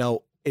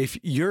 if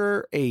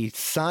you're a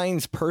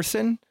signs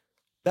person,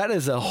 that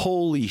is a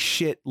holy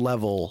shit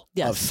level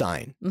of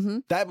sign.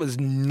 That was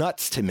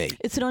nuts to me.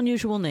 It's an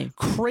unusual name.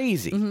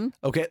 Crazy.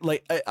 Okay.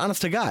 Like,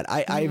 honest to God,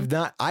 I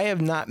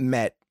have not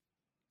met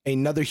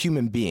another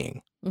human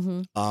being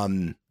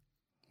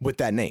with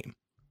that name.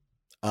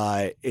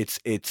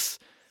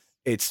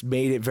 It's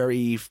made it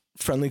very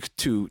friendly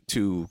to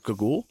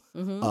Google.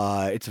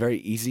 It's very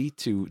easy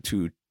to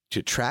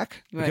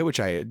track, okay, Right. which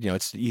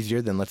it's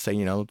easier than, let's say,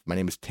 my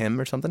name is Tim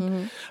or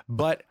something.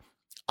 But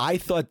I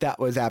thought that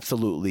was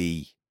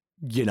absolutely,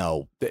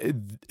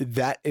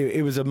 that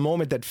it was a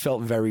moment that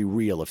felt very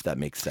real, if that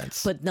makes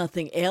sense. But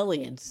nothing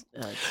aliens.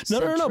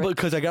 No,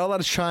 because I got a lot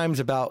of chimes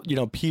about,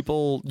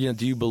 people,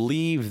 do you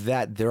believe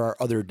that there are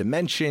other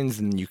dimensions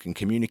and you can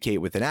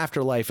communicate with an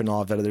afterlife and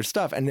all of that other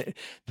stuff? And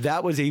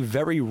that was a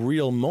very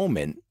real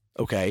moment,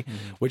 okay,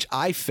 which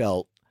I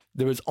felt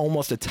there was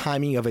almost a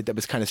timing of it that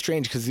was kind of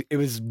strange, because it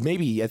was I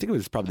think it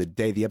was probably the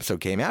day the episode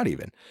came out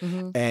even.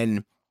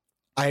 And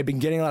I had been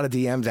getting a lot of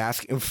DMs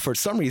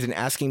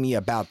asking me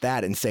about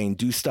that and saying,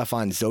 do stuff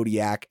on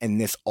Zodiac and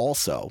this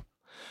also,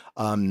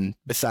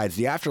 besides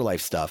the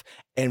afterlife stuff.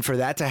 And for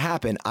that to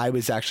happen, I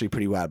was actually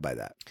pretty wowed by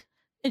that.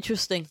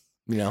 Interesting.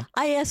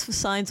 I ask for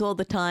signs all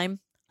the time.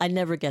 I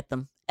never get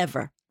them,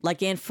 ever.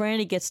 Like Aunt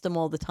Franny gets them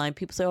all the time.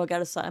 People say, "Oh, I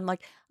got a sign."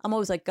 I'm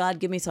always like, "God,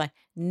 give me a sign."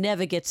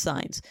 Never get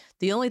signs.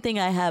 The only thing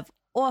I have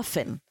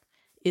often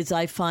is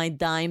I find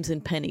dimes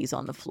and pennies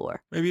on the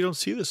floor. Maybe you don't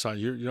see the sign.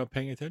 You're not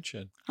paying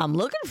attention. I'm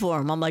looking for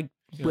them. I'm like,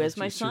 "Where's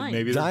my So sign?"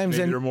 Maybe Dimes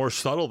they're and- more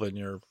subtle than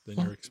you're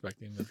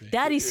expecting them to be.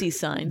 Daddy sees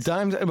signs.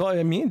 Dimes,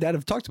 well, me and Dad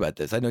have talked about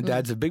this. I know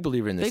Dad's a big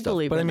believer in this Big stuff.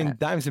 believer But I in mean, that.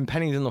 dimes and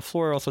pennies on the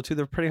floor also, too,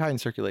 they're pretty high in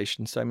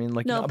circulation. So, I mean,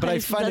 like, No, but I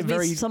pennies, find that it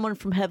very... means someone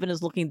from heaven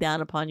is looking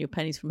down upon you.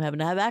 Pennies from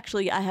heaven. I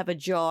have a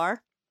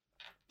jar.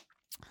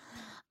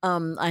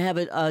 I have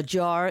a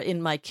jar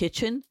in my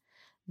kitchen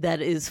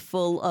that is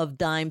full of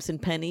dimes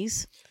and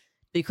pennies,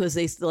 because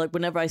they, like,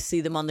 whenever I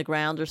see them on the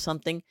ground or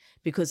something,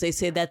 because they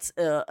say that's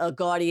a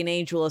guardian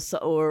angel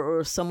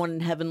or someone in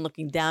heaven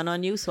looking down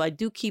on you. So I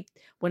do keep,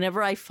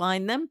 whenever I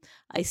find them,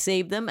 I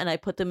save them and I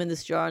put them in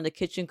this jar in the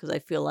kitchen, because I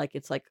feel like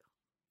it's like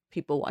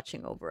people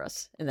watching over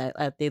us, and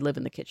that they live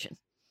in the kitchen.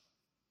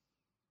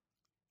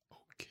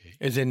 Okay.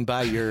 Is in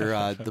by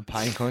your the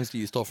pine cones that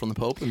you stole from the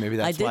Pope, and maybe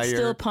that's I why did you're...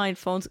 steal pine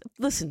phones.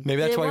 Listen, Maybe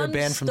that's they why you're weren't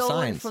banned from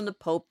stolen signs. from the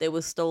Pope. They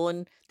were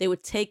stolen. They were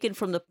taken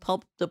from the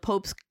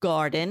Pope's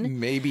garden.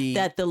 Maybe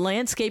That the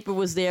landscaper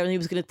was there, and he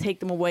was going to take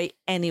them away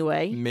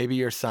anyway. maybe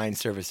your sign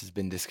service has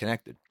been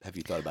disconnected. Have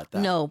you thought about that?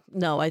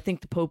 No. I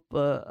think the Pope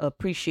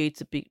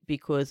appreciates it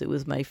because it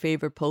was my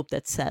favorite Pope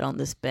that sat on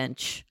this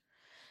bench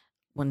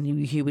when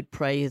he would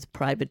pray, his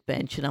private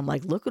bench. And I'm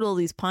like, look at all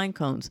these pine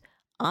cones.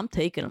 I'm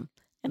taking them.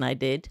 And I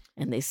did.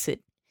 And they sit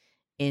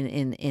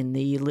in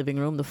the living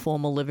room, the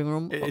formal living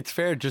room. It's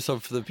fair, just so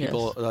for the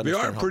people. They understand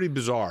are how- pretty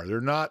bizarre. They're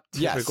not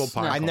typical Yes,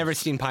 pine I've cones. never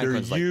seen pine They're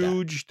cones like that.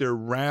 huge. They're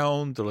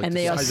round. They're like And the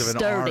they are size of an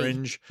sturdy.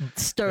 orange.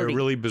 Sturdy. They're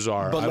really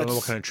bizarre. But I don't know let's-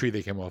 what kind of tree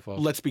they came off of.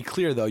 Let's be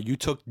clear, though. You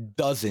took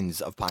dozens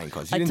of pine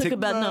cones. You I didn't took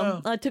take.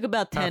 I took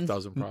about 10. Half No,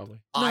 dozen probably.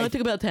 I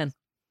took about 10.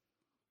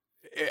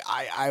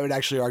 I would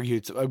actually argue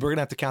we're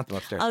gonna have to count them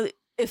upstairs.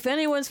 If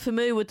anyone's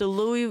familiar with the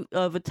Louis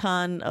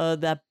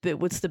Vuitton,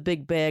 what's the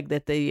big bag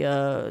that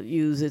they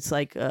use? It's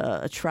like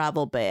a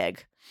travel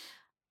bag.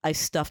 I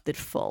stuffed it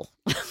full.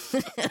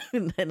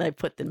 And then I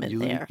put them in You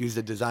there. used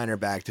a designer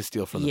bag to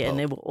steal from the Yeah, boat. and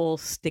they were all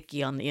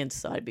sticky on the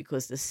inside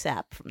because the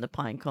sap from the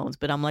pine cones.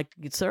 But I'm like,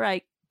 it's all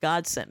right.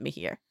 God sent me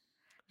here.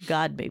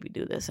 God made me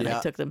do this. And I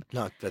Yeah. took them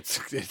No, it's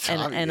and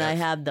obvious. I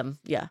have them.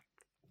 Yeah.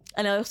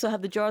 And I also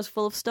have the jars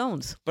full of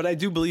stones. But I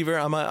do believe her.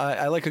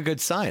 I like a good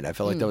sign. I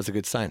felt like that was a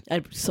good sign.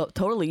 So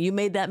totally, you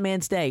made that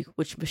man's day,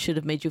 which should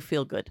have made you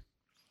feel good,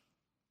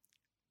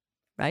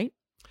 right?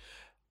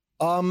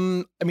 I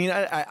mean,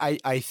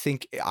 I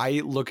think I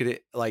look at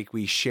it like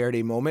we shared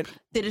a moment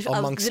Did it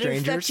amongst did it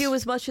affect strangers. you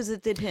as much as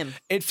it did him?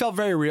 It felt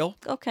very real.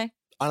 Okay,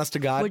 Honest to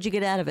God. what'd you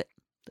get out of it?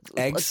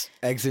 eggs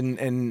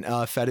and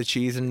feta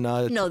cheese and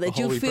No, that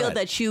you holy feel bread.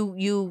 that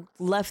you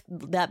left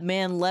that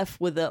man left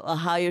with a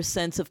higher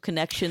sense of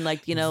connection,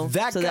 like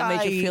that so guy,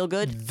 that made you feel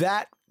good.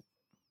 That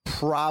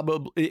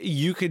probably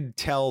you could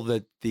tell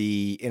that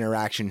the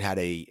interaction had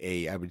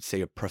a I would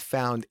say a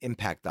profound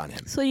impact on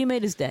him. So you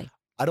made his day.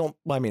 I don't.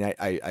 I mean,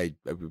 I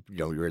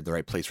we were in the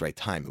right place, right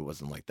time. It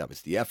wasn't like that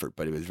was the effort,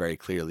 but it was very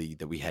clearly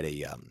that we had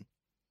a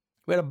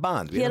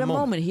bond. We He had a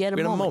moment. He had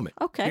We a moment.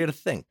 Okay, We had a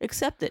thing.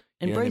 accept it.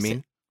 You know what I Embrace mean?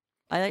 it.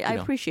 I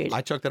know, appreciate it.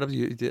 I chalked that up.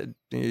 You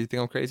think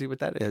I'm crazy with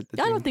that? I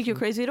don't think you're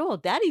crazy at all.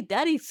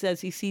 Daddy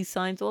says he sees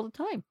signs all the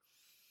time.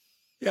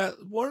 Yeah,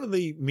 one of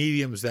the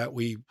mediums that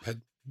we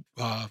had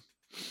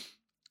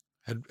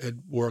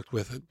worked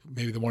with,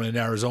 maybe the one in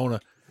Arizona,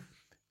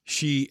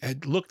 she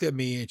had looked at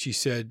me and she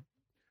said,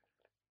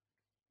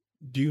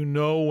 "Do you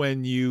know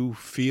when you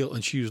feel?"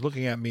 And she was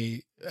looking at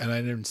me, and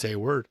I didn't say a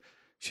word.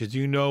 She said, "Do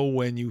you know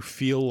when you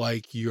feel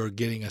like you're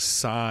getting a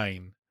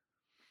sign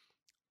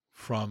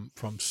from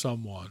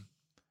someone?"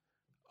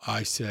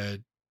 I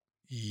said,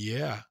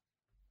 "Yeah."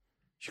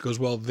 She goes,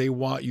 "Well, they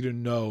want you to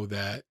know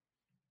that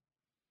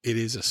it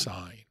is a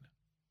sign."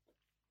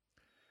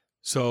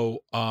 So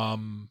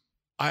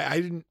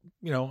I didn't,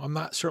 I'm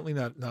not certainly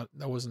not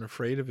I wasn't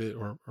afraid of it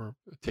or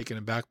taken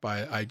aback by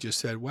it. I just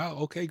said, wow,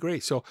 okay,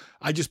 great. So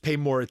I just pay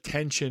more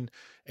attention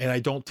and I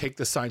don't take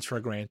the signs for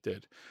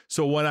granted.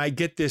 So when I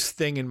get this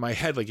thing in my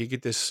head, like you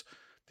get this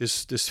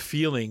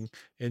feeling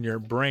in your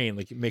brain,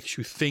 like it makes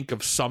you think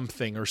of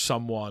something or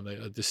someone,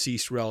 a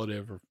deceased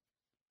relative or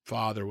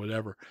father,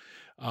 whatever.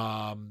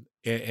 And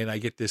I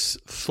get this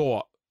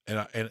thought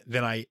and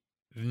then I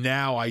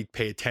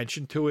pay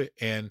attention to it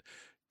and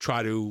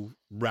try to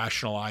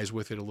rationalize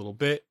with it a little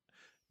bit,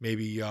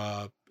 maybe,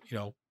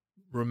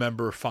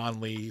 remember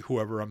fondly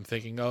whoever I'm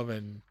thinking of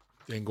and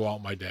then go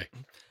out my day.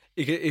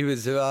 It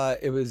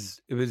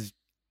was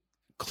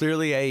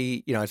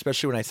clearly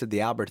especially when I said the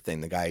Albert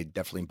thing, the guy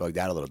definitely bugged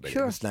out a little bit.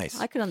 Sure, It was nice.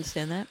 I could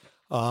understand that.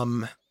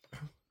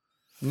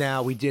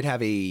 Now we did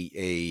have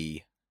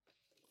a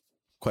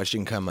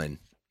question come in,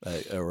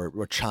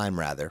 or chime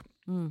rather.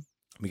 Mm.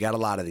 We got a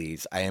lot of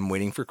these. I am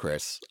waiting for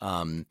Chris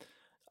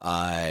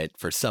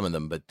for some of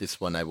them, but this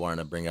one I want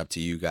to bring up to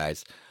you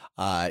guys.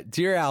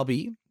 Dear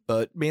Albie,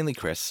 but mainly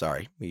Chris,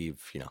 sorry. We've,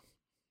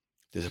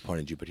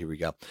 disappointed you, but here we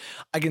go.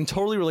 I can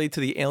totally relate to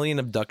the alien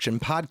abduction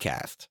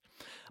podcast.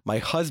 My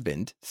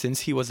husband,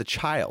 since he was a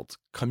child,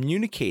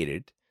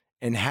 communicated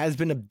and has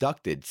been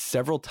abducted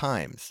several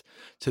times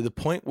to the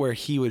point where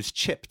he was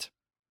chipped.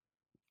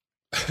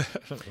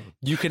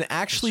 You can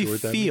actually Not sure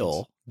what that feel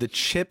means. the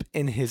chip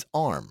in his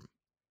arm.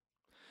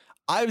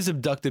 I was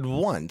abducted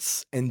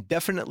once and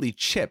definitely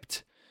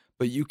chipped,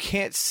 but you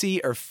can't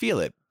see or feel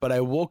it, but I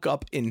woke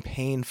up in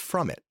pain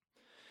from it.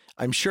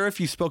 I'm sure if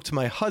you spoke to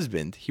my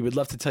husband, he would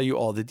love to tell you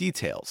all the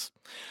details.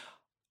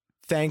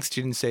 Thanks.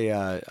 She didn't say,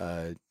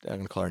 I'm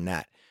going to call her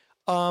Nat.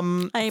 I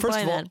ain't first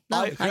buying of all, that. No,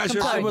 I- I Can I ask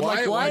comply. you a I would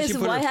like-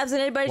 Why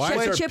hasn't anybody why checked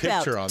is the her chip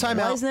picture out? on Time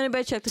there? out. Why hasn't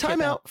anybody checked the chip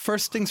Time out? out.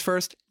 First things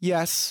first.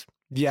 Yes,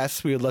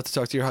 we would love to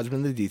talk to your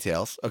husband the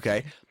details.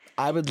 Okay.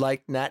 I would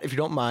like, Nat, if you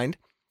don't mind,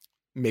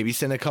 maybe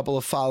send a couple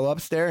of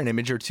follow-ups there, an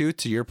image or two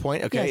to your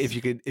point. Okay. Yes.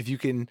 If you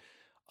can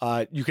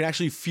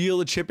actually feel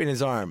the chip in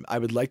his arm. I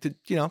would like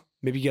to,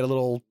 maybe get a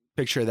little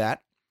picture of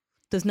that.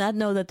 Does not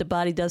know that the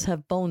body does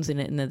have bones in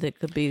it and that it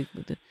could be.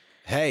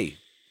 Hey,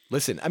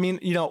 listen, I mean,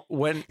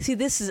 when See,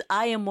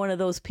 I am one of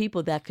those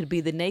people that could be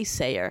the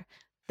naysayer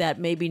that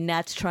maybe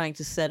Nat's trying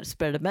to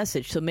spread a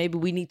message. So maybe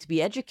we need to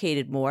be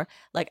educated more.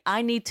 Like,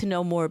 I need to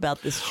know more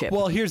about this chip.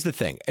 well, here's the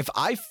thing. If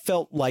I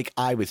felt like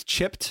I was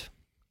chipped,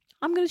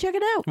 I'm going to check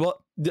it out.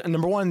 well,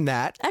 number one,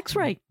 that,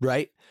 X-ray.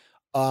 right?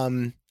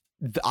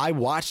 I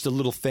watched a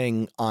little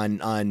thing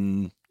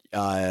on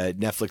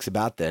Netflix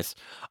about this.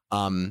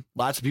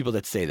 Lots of people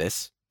that say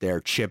this, they're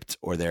chipped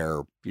or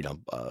they're,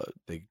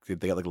 they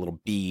got like a little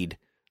bead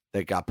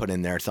that got put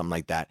in there or something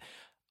like that.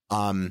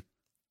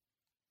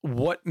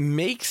 What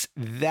makes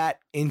that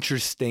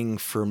interesting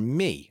for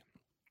me,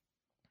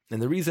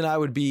 and the reason I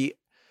would be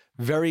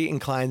very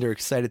inclined or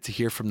excited to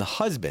hear from the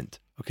husband,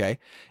 okay,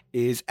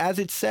 is as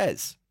it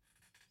says.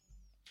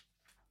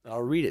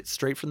 I'll read it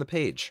straight from the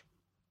page.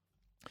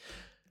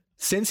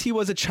 Since he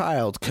was a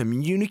child,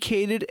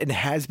 communicated and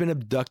has been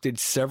abducted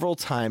several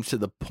times to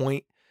the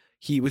point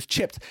he was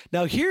chipped.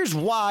 Now, here's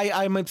why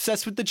I'm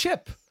obsessed with the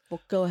chip.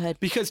 Well, go ahead.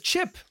 Because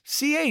chip,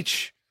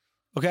 CH,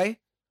 okay?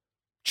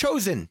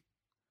 Chosen.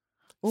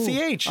 Ooh.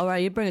 CH. All right,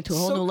 you bring it to a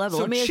whole So- new level.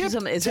 so Let me ask you chipped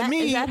something. Is to that,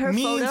 me is that her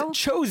means photo?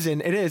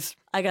 chosen. It is.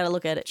 I got to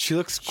look at it. She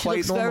looks She quite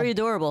looks normal. very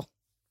adorable.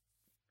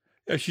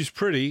 Yeah, she's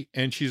pretty,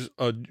 and she's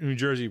a New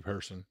Jersey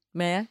person.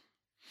 May I?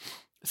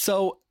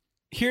 So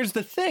here's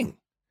the thing: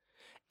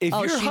 if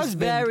Oh, your she's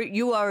husband,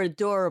 you are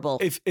adorable.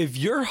 if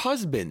your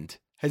husband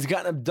has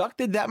gotten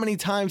abducted that many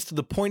times to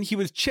the point he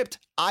was chipped,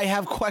 I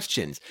have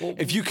questions. Well,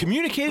 if you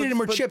communicated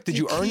him or But chipped, did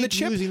you earn the keep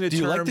chip? using Do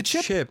you like term the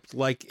chip? Chipped,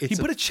 like it's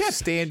He put a chip.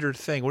 standard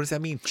thing. What does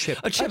that mean? Chip.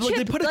 A chip, like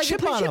they put a like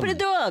chip you put on a chip him. in a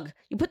dog.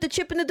 You put the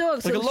chip in the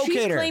dog. Like so a locator.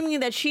 she's claiming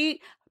that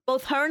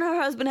both her and her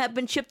husband have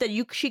been chipped. That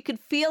she could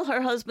feel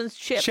her husband's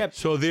chip. Chip.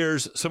 So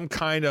there's some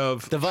kind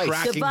of Device.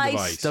 tracking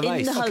Device in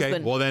Device. the Okay,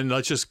 husband. well then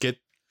let's just get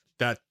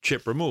that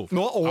chip removed.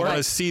 Well, or- I want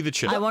to see the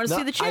chip. I want to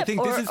see the chip I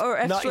think this is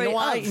or no, X-ray you know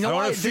why? of. You know I why?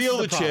 want This to is feel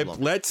the chip.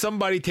 problem. Let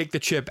somebody take the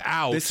chip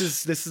out. This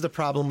is the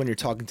problem when you're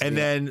talking to And the,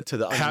 then to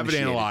the have it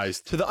uninitiated.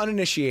 analyzed. To the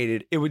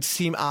uninitiated, it would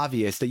seem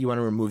obvious that you want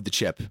to remove the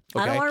chip. I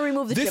don't okay? wanna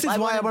remove the this chip. is I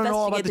why wanna I want to know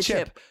all about the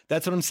investigate the chip.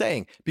 That's what I'm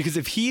saying. Because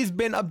if he's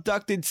been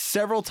abducted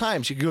several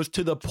times, he goes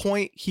to the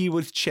point he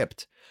was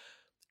chipped.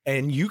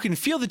 And you can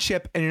feel the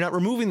chip and you're not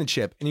removing the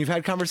chip. And you've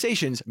had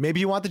conversations. Maybe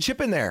you want the chip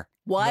in there.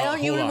 Why No,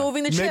 aren't you hold on.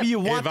 removing the chip? Maybe you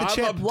want If the I'm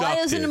chip. Why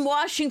doesn't abducted-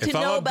 Washington if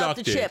I'm know about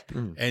the abducted chip?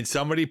 and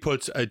somebody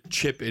puts a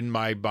chip in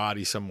my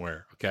body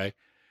somewhere, okay,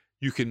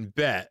 you can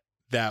bet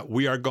that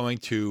we are going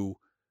to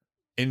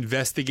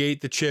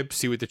investigate the chip,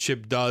 see what the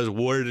chip does,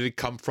 where did it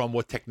come from,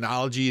 what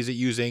technology is it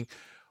using,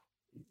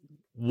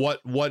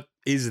 what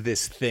is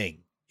this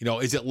thing? You know,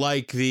 is it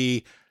like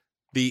the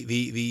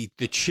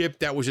chip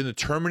that was in the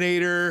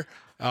Terminator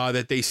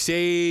that they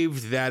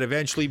saved that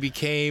eventually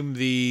became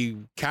the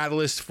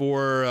catalyst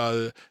for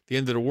the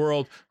end of the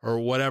world or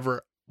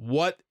whatever?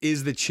 What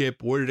is the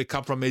chip? Where did it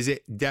come from? Is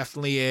it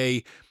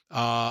definitely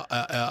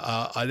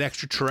an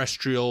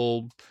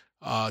extraterrestrial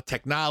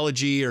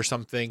technology or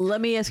something?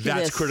 Let me ask you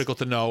That's this. critical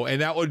to know,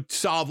 and that would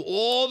solve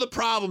all the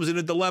problems in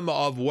a dilemma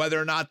of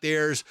whether or not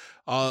there's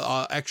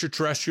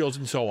extraterrestrials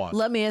and so on.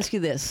 Let me ask you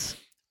this.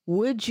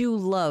 Would you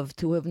love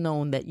to have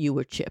known that you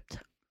were chipped?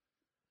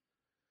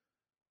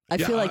 I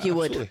Yeah, feel like you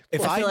would.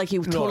 absolutely. I feel like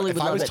you totally if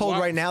would I love was it. told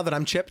right now that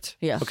I'm chipped,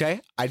 Yeah.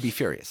 okay, I'd be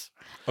furious.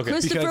 Okay.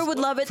 Christopher because- would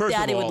love it. First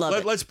Daddy of all, would love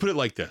it. let's put it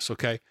like this,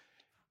 okay?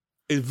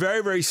 A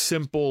very, very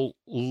simple,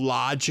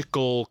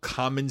 logical,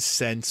 common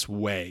sense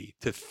way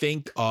to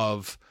think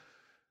of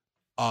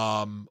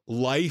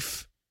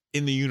life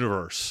in the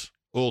universe,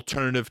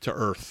 alternative to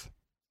Earth.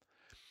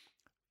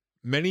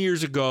 Many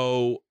years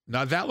ago,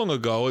 not that long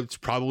ago, it's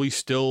probably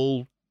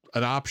still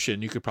an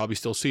option. You could probably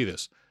still see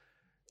this.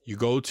 You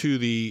go to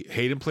the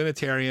Hayden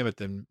Planetarium at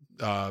the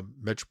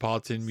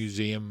Metropolitan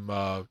Museum.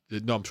 The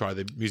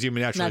Museum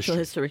of Natural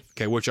history.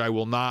 Okay, which I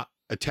will not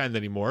attend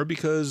anymore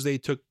because they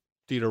took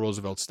Theodore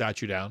Roosevelt's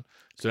statue down.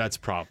 So that's a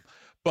problem.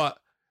 But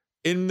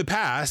in the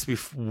past,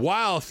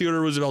 while Theodore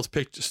Roosevelt's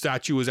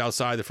statue was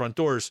outside the front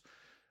doors,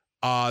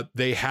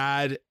 they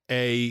had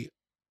a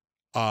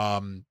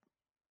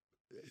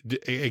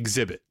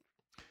exhibit.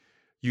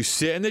 You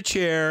sit in the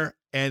chair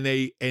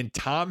and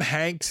Tom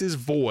Hanks's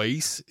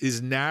voice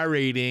is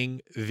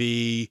narrating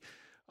the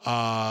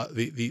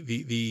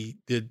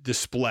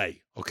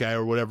display, okay,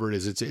 or whatever it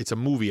is. It's a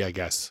movie, I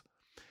guess.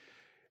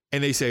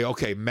 And they say,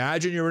 okay,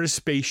 imagine you're in a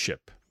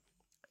spaceship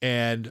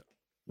and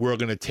we're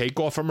going to take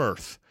off from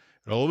Earth.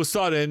 And all of a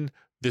sudden,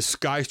 the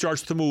sky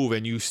starts to move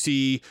and you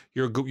see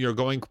you're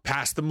going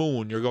past the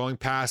moon. You're going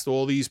past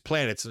all these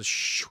planets.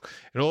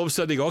 And all of a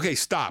sudden they go, okay,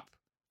 stop.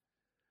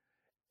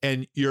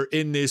 And you're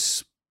in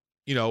this,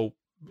 you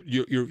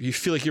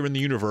feel like you're in the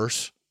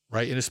universe,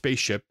 right? In a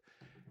spaceship.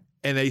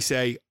 And they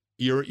say,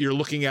 you're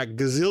looking at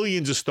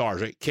gazillions of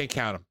stars, right? Can't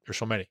count them. There's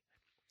so many.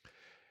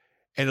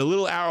 And a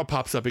little arrow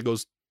pops up. It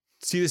goes,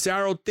 see this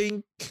arrow?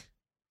 Think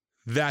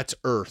that's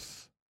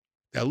Earth.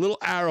 That little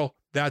arrow,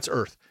 that's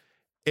Earth.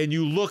 And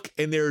you look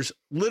and there's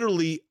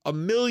literally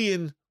 1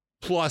 million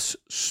plus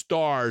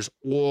stars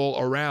all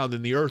around,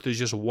 and the Earth is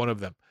just one of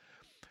them.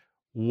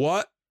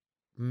 What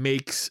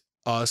makes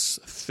us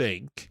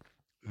think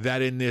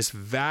that in this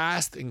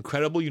vast,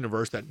 incredible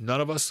universe that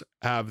none of us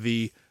have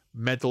the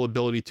mental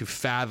ability to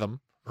fathom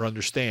or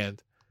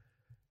understand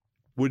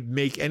would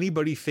make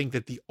anybody think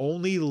that the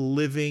only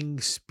living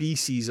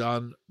species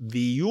on the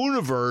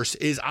universe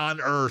is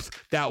on Earth,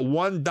 that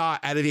one dot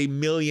out of 1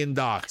 million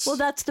dots? Well,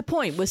 that's the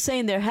point. We're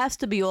saying there has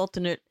to be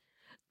alternate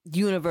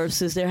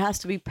universes. There has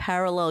to be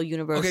parallel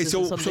universes. Okay, to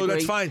some so that's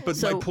degree. fine. But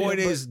So- my point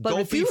is, but don't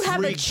if be you have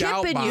a freaked chip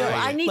out in by you, it.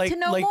 I need to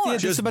know more.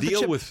 Just Just about the deal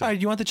chip. with it. All right,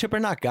 do you want the chip or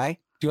not, guy?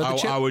 Do you want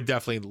the chip? I would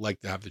definitely like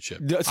to have the chip.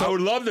 So- I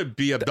would love to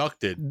be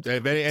abducted.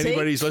 If See?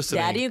 anybody's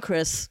listening, Daddy and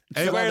Chris.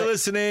 anybody love it.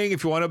 listening,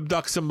 if you want to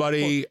abduct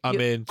somebody, I'm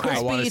in. Chris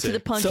I want beat you to to the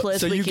punch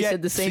last week. He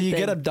said the same so you thing.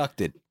 get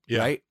abducted, Yeah.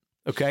 right?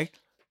 Okay.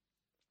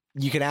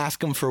 You can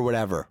ask him for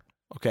whatever,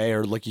 okay,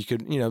 or like you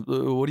could,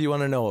 what do you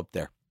want to know up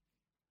there?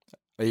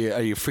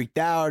 Are you freaked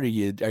out? Are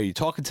you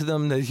talking to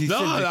them? No,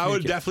 I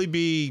would definitely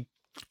be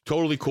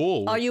totally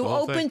cool. Are with you the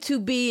whole open thing. to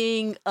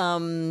being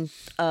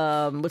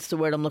what's the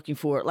word I'm looking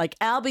for? Like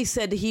Albie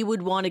said, he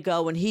would want to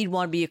go and he'd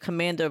want to be a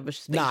commander of a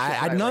spaceship. No,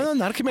 right no, away.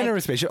 not a commander of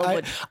a spaceship. Oh,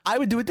 but I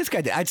would do what this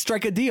guy did. I'd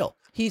strike a deal.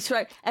 he's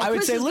right. And I would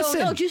Chris say, is going, listen.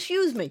 no, just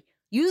use me.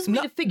 Use me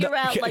to figure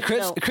out, like,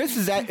 Chris. Chris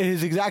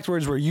his exact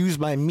words were, "Use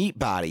my meat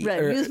body."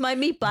 right, use my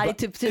meat body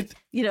to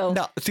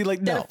No, see, like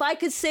that no. if I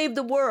could save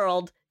the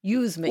world,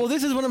 use me. Well,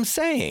 this is what I'm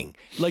saying.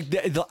 Like,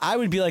 I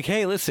would be like,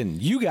 hey, listen,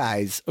 you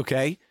guys,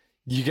 okay,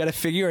 you got to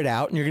figure it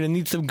out, and you're going to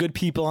need some good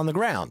people on the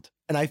ground.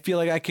 And I feel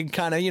like I can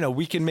kind of,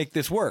 we can make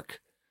this work.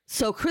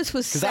 So Chris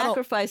was 'Cause I don't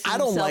sacrificing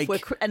like-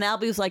 himself, and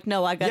Albie was like,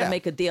 "No, I got to Yeah.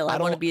 make a deal. I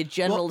want to be a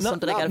general, well,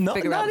 something I got to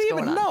figure out what's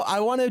going on." No, I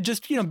want to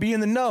just be in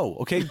the know.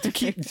 Okay, to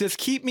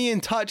keep me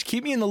in touch,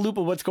 keep me in the loop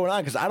of what's going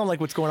on, because I don't like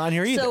what's going on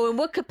here either. So, in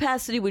what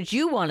capacity would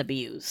you want to be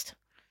used?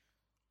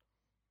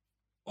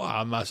 Well,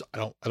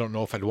 I don't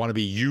know if I'd want to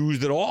be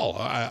used at all.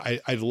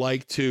 I'd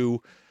like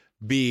to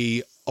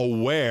be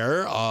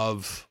aware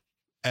of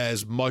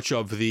as much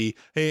of the,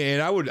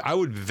 and I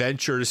would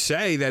venture to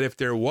say that if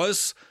there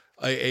was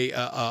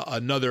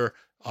another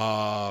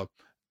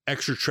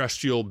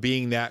extraterrestrial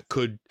being that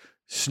could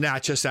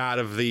snatch us out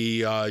of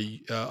the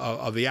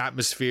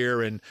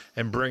atmosphere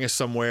and bring us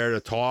somewhere to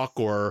talk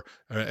or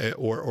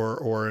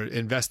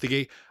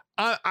investigate,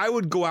 I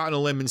would go out on a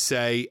limb and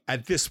say,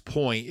 at this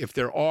point, if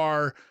there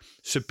are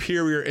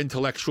superior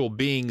intellectual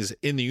beings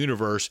in the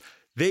universe,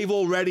 they've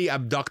already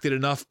abducted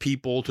enough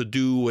people to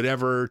do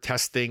whatever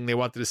testing they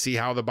wanted to see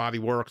how the body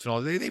works and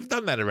all. They've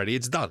done that already.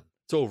 It's done.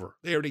 It's over.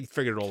 They already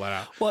figured all that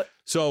out. What?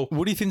 So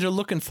What do you think they're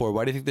looking for?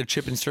 Why do you think they're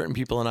chipping certain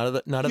people and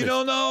not others? you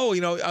don't know.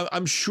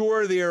 I'm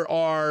sure there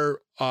are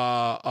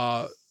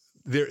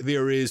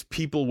there is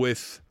people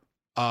with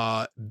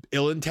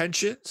ill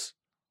intentions,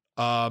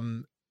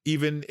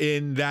 even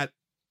in that.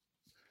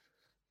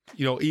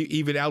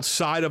 Even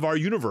outside of our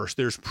universe,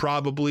 there's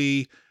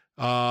probably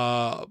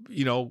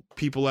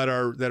people that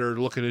are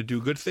looking to do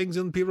good things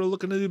and people are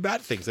looking to do bad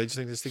things. I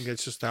just think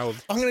that's just how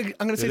I'm gonna say It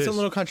something is. a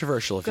little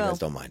controversial if you Go. guys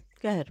don't mind.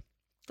 Go ahead.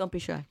 Don't be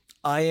shy.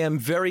 I am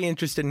very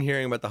interested in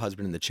hearing about the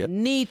husband and the chip.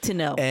 Need to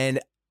know.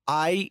 And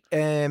I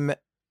am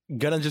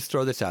gonna just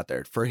throw this out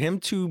there. For him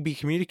to be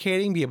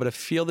communicating, be able to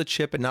feel the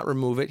chip and not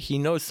remove it, he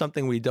knows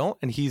something we don't,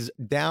 and he's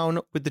down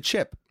with the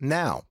chip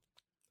now.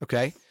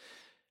 Okay?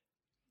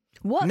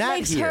 What not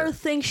makes here. her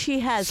think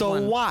she has So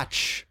one?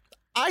 watch.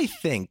 I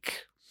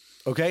think,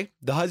 okay,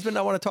 the husband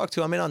I want to talk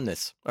to, I'm in on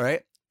this. All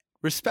right?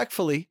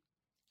 Respectfully,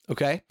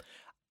 okay?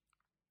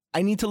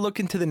 I need to look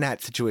into the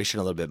Nat situation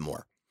a little bit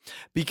more.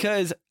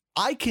 Because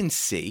I can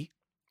see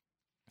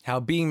how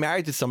being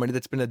married to somebody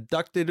that's been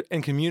abducted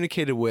and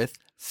communicated with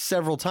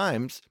several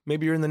times,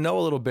 maybe you're in the know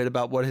a little bit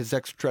about what his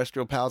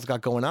extraterrestrial pals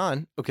got going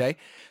on, okay?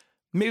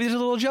 Maybe there's a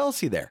little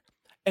jealousy there.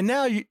 And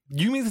now you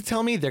mean to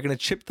tell me they're going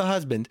to chip the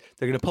husband,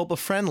 they're going to pull up a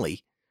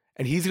friendly,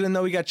 and he's going to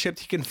know he got chipped,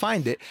 he can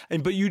find it,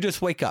 but you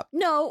just wake up.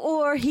 No,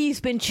 or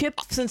he's been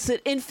chipped since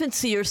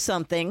infancy or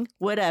something,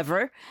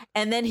 whatever,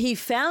 and then he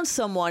found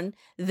someone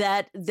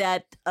that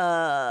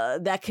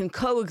can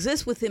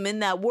coexist with him in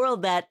that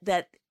world that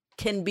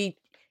can be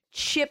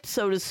chipped,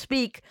 so to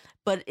speak,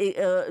 but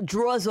it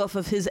draws off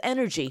of his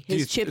energy,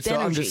 his chipped so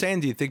energy. I'm just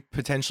saying, do you think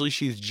potentially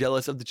she's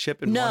jealous of the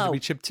chip and wanted to No, be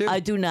chipped too? I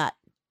do not.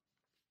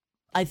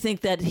 I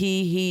think that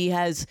he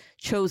has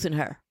chosen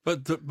her.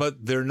 But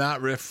they're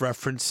not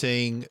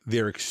referencing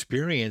their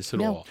experience at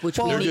No, all. which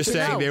we they're need just to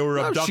saying know. they were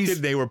No, abducted. she's-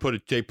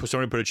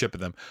 Somebody put a chip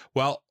in them.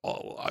 Well,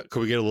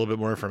 could we get a little bit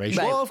more information?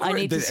 Right. Well, of I course,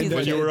 need to see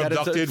When you were that is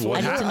abducted,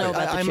 what I need to know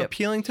about the I'm chip.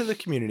 appealing to the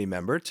community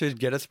member to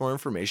get us more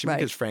information Right.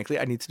 because, frankly,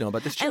 I need to know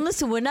about this chip. And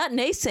listen, we're not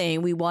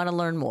naysaying. We want to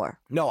learn more.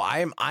 No,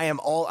 I'm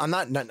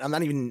not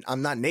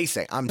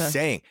naysaying. I'm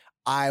saying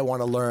I want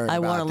to learn. I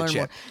want to about the learn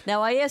more. chip.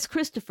 Now, I asked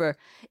Christopher,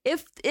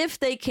 if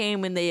they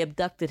came and they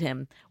abducted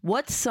him,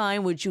 what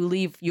sign would you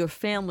leave your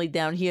family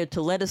down here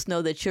to let us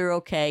know that you're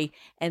okay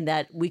and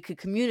that we could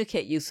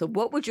communicate you? So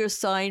what would your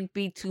sign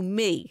be to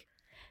me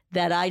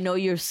that I know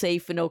you're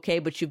safe and okay,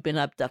 but you've been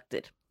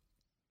abducted?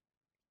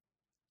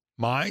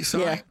 My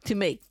son? Yeah, to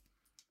me.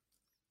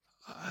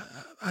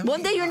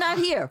 One day you're not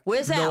here.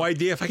 Where's Al? No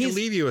idea if I can He's-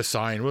 leave you a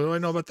sign. What do I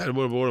know about that?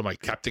 What am I,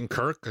 Captain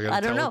Kirk? I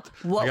don't know.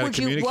 What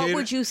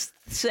would you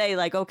say?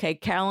 Like, okay,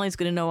 Caroline's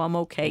going to know I'm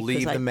okay. 'cause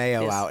Leave I the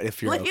mayo this. out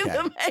if you're Leave okay.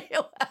 the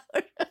mayo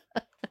out.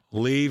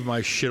 Leave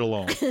my shit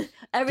alone.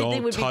 Everything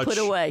Don't would be touch put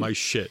away. my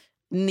shit.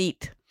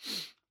 Neat.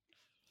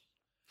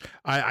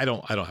 I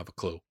don't have a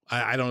clue.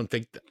 I don't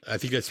think. I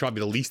think that's probably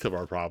the least of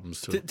our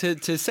problems too.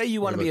 To say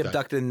you want to What be about that?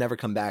 abducted and never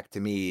come back to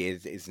me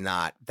is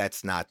not.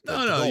 That's not. The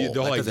No, goal. the That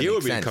whole doesn't idea make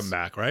would be to sense. come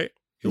back, right?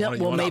 No,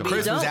 well, maybe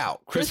Chris you was don't. out.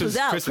 Chris was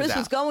out. Chris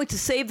was going to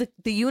save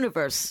the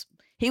universe.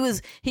 He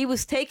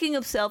was taking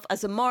himself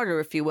as a martyr,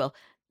 if you will.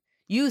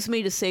 Use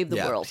me to save the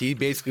Yeah, world. he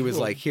basically was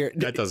like, here.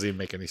 That doesn't even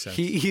make any sense.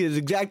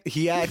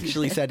 He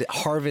actually said,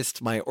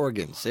 harvest my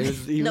organs. He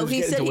was he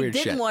getting said into he weird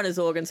didn't shit. want his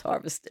organs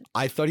harvested.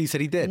 I thought he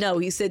said he did. No,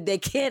 he said they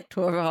can't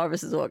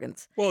harvest his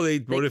organs. Well,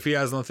 what if he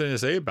has nothing to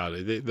say about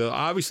it?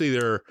 Obviously,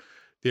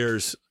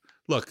 there's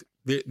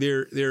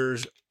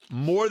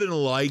more than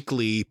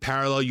likely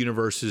parallel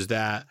universes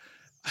that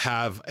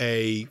have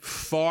a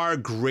far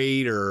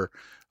greater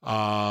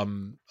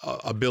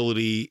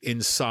ability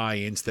in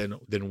science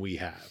than we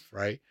have,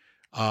 right?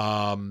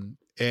 And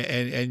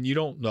you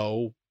don't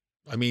know.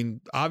 I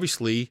mean,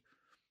 obviously,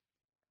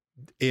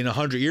 in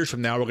 100 years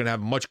from now, we're going to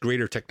have much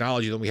greater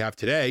technology than we have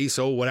today.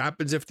 So what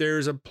happens if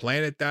there's a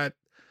planet that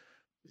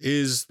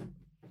is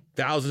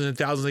thousands and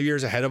thousands of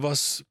years ahead of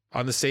us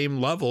on the same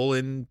level,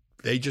 and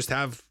they just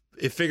have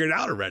it figured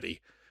out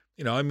already?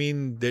 You know, I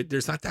mean,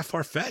 there's not that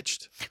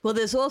far-fetched. Well,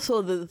 there's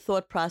also the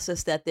thought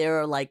process that there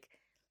are like,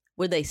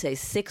 what do they say,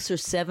 6 or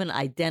 7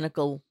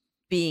 identical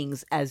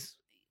beings as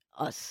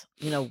us.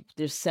 You know,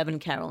 there's 7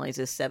 Carolines,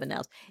 there's 7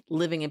 else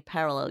living in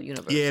parallel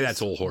universes. Yeah,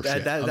 that's all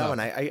horseshit.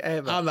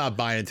 I'm not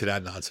buying into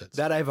that nonsense.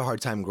 That I have a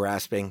hard time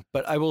grasping.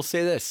 But I will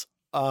say this.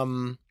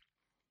 You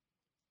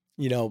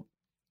know,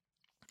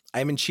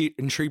 I'm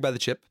intrigued by the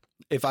chip.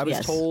 If I was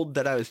told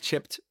that I was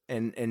chipped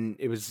and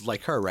it was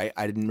like her, right?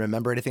 I didn't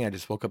remember anything. I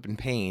just woke up in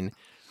pain.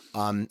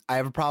 I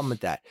have a problem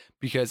with that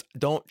because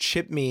don't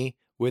chip me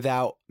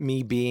without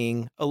me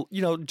being,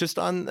 just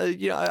on,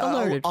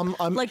 alerted.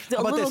 I'm like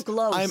a little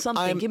glow,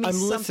 something. Give me I'm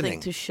something listening.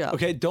 to show.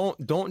 Okay,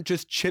 don't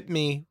just chip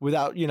me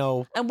without,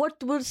 And what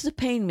does the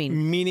pain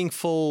mean?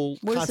 Meaningful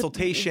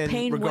consultation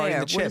pain regarding where?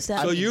 the chip.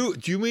 So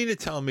do you mean to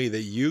tell me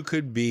that you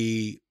could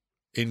be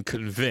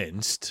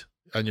convinced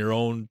on your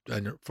own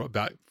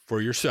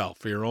for yourself,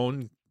 for your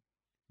own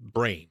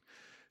brain,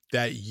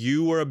 that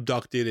you were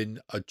abducted and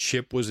a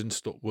chip was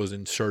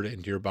inserted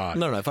into your body?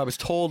 No. If I was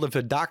told, if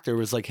a doctor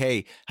was like,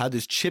 "Hey, how'd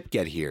this chip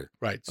get here?"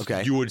 Right. Okay.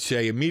 So you would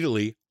say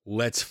immediately,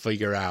 "Let's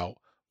figure out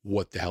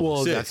what the hell Well,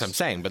 this is." that's what I'm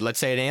saying. But let's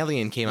say an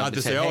alien came up Not and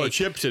to said, say, "Hey, "Oh, a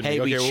chip's in me." hey,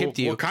 we Okay, chipped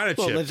you." what kind of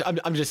chip?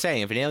 I'm just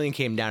saying, if an alien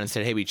came down and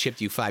said, "Hey, we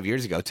chipped you 5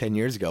 years ago, 10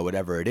 years ago,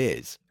 whatever it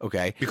is,"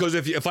 okay? Because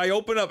if I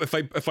open up, if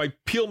I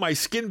peel my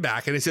skin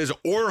back and it says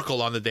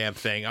Oracle on the damn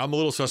thing, I'm a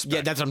little suspect.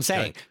 Yeah, that's what I'm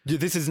saying.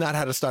 This is not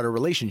how to start a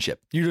relationship.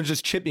 You don't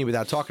just chip me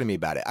without talking to me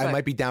about it. I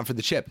might be down for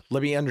the chip.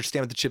 Let me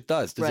understand what the chip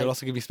does. Does it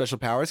also give you special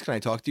powers? Can I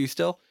talk to you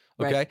still?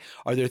 Okay. Right.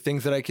 Are there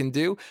things that I can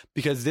do?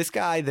 Because this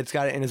guy that's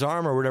got it in his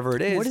arm or whatever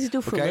it is. What does he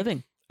do for a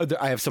living?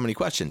 I have so many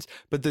questions,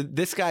 but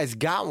this guy's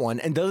got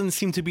one and doesn't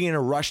seem to be in a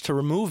rush to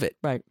remove it.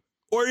 Right.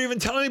 Or even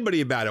tell anybody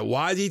about it.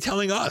 Why is he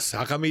telling us?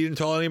 How come he didn't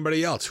tell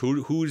anybody else?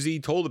 Who's he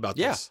told about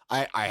this?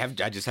 I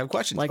just have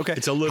questions. Like, okay,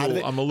 it's I'm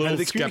a little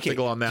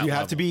skeptical on that. Do you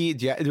have to be?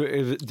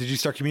 Did you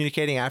start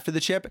communicating after the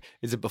chip?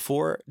 Is it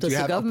before? Does do you the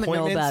have government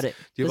know about it?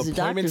 Do you Does have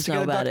the appointments doctors to know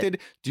get about abducted?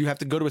 it? Do you have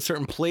to go to a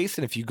certain place?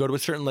 And if you go to a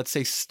certain, let's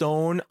say,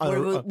 stone,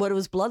 What do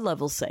his blood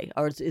levels say?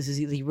 Or is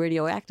he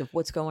radioactive?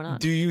 What's going on?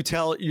 do you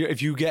tell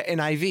if you get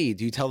an IV?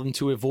 Do you tell them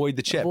to avoid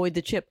the chip? Avoid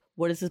the chip.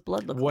 What does his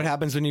blood look like? What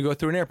happens when you go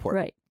through an airport?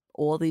 Right.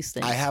 All these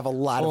things. I have a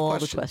lot All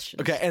of the questions.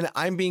 questions. Okay,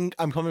 and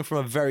I'm coming from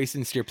a very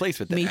sincere place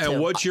with this. Me too.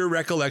 And what's your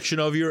recollection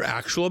of your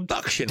actual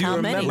abduction? Do you How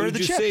many? remember What the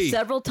did you chip? see?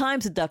 Several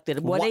times abducted.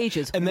 What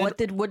ages? And then-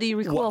 What do you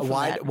recall from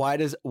that?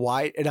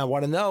 Why? And I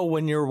want to know,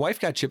 when your wife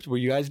got chipped, were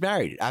you guys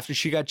married? After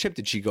she got chipped,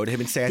 did she go to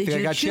him and say, "I Did think I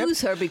you got chipped"?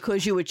 choose her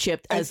because you were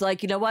chipped as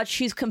like, you know what,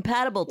 she's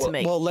compatible to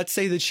me? Well, let's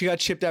say that she got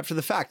chipped after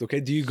the fact. Okay,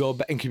 do you go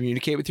back and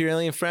communicate with your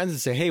alien friends and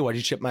say, "Hey, why'd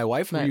you chip my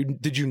wife?"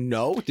 Right. Did you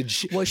know?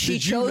 Was she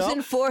did you know?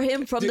 chosen for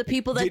him from the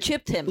people that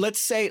chipped him? Let's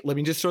say, let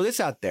me just throw this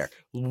out there.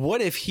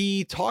 What if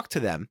he talked to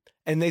them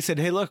and they said,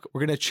 "Hey, look,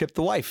 we're gonna chip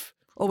the wife.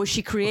 Or was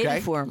she created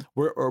Okay, for him?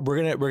 we're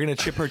gonna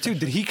chip her too."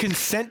 Did he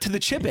consent to the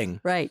chipping?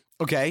 Right.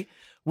 Okay.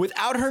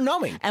 Without her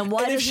knowing. And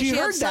why if doesn't she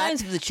have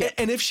signs of the chip?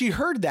 And if she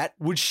heard that,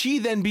 would she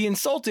then be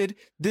insulted?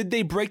 Did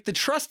they break the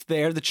trust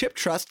there, the chip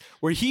trust,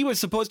 where he was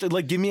supposed to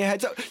like give me a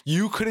heads up?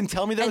 You couldn't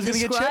tell me that I And was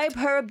going to get describe chipped?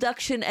 her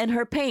abduction and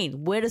her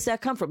pain. Where does that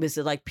come from? Is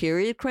it like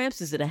period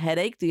cramps? Is it a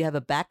headache? Do you have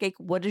a backache?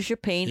 What is your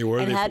pain?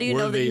 And how do you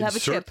know that you have a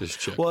chip? This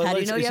chip? Well, How do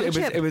you know you have a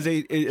chip?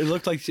 It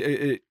looked like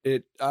it.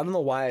 I don't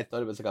know why I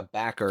thought it was like a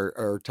back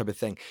or type of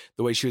thing,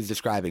 the way she was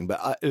describing.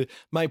 But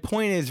my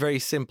point is very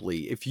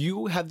simply, if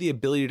you have the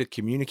ability to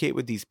communicate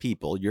with these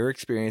people, your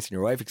experience and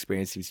your wife's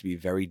experience seems to be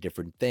very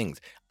different things.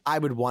 I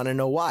would want to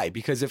know why,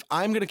 because if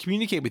I'm going to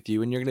communicate with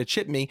you and you're going to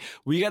chip me,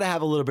 we got to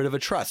have a little bit of a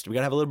trust. We got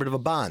to have a little bit of a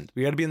bond.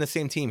 We got to be on the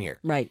same team here.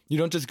 Right. You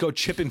don't just go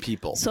chipping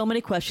people. So many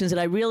questions, and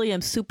I really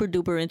am super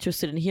duper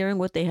interested in hearing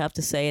what they have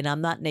to say. And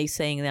I'm not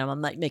naysaying them. I'm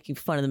not making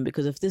fun of them,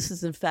 because if this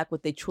is in fact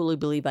what they truly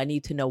believe, I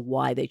need to know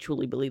why they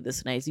truly believe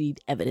this, and I need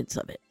evidence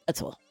of it.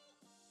 That's all.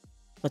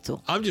 That's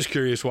all. I'm just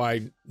curious why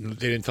they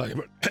didn't tell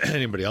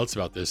anybody else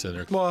about this, and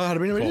they're How do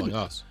we know we calling didn't?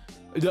 us.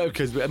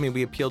 Because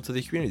we appealed to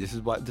the community. This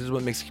is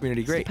what makes the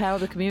community great. It's the power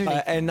of the community.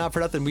 And not for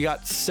nothing, we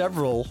got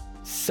several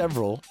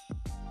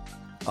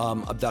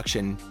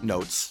abduction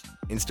notes.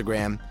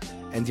 Instagram,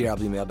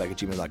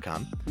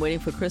 ndrwmailbag@gmail.com. Waiting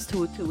for Chris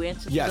to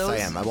answer Yes, those? I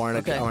am. I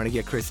want to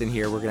get Chris in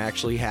here. We're going to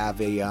actually have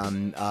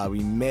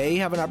we may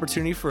have an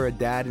opportunity for a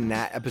Dad and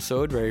Nat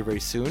episode very, very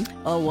soon.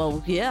 Oh,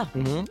 well, yeah.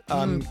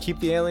 Keep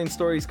the alien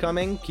stories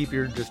coming. Keep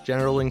your just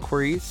general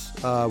inquiries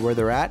where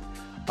they're at.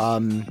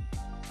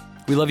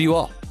 We love you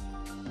all.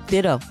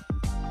 Ditto.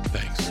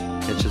 Thanks.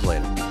 Catch you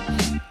later.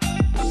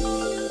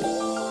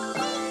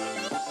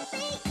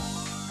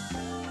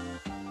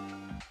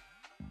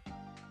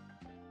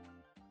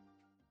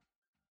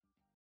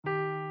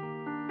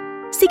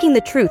 Seeking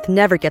the truth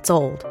never gets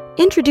old.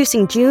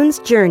 Introducing June's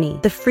Journey,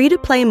 the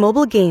free-to-play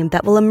mobile game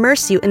that will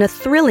immerse you in a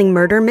thrilling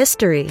murder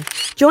mystery.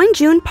 Join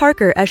June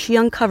Parker as she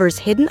uncovers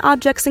hidden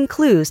objects and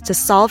clues to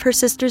solve her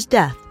sister's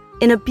death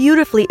in a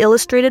beautifully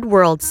illustrated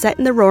world set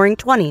in the Roaring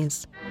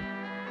 '20s.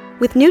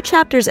 With new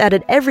chapters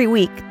added every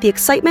week, the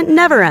excitement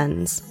never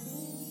ends.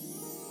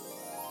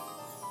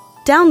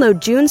 Download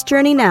June's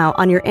Journey now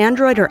on your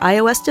Android or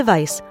iOS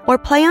device, or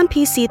play on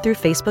PC through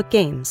Facebook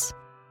Games.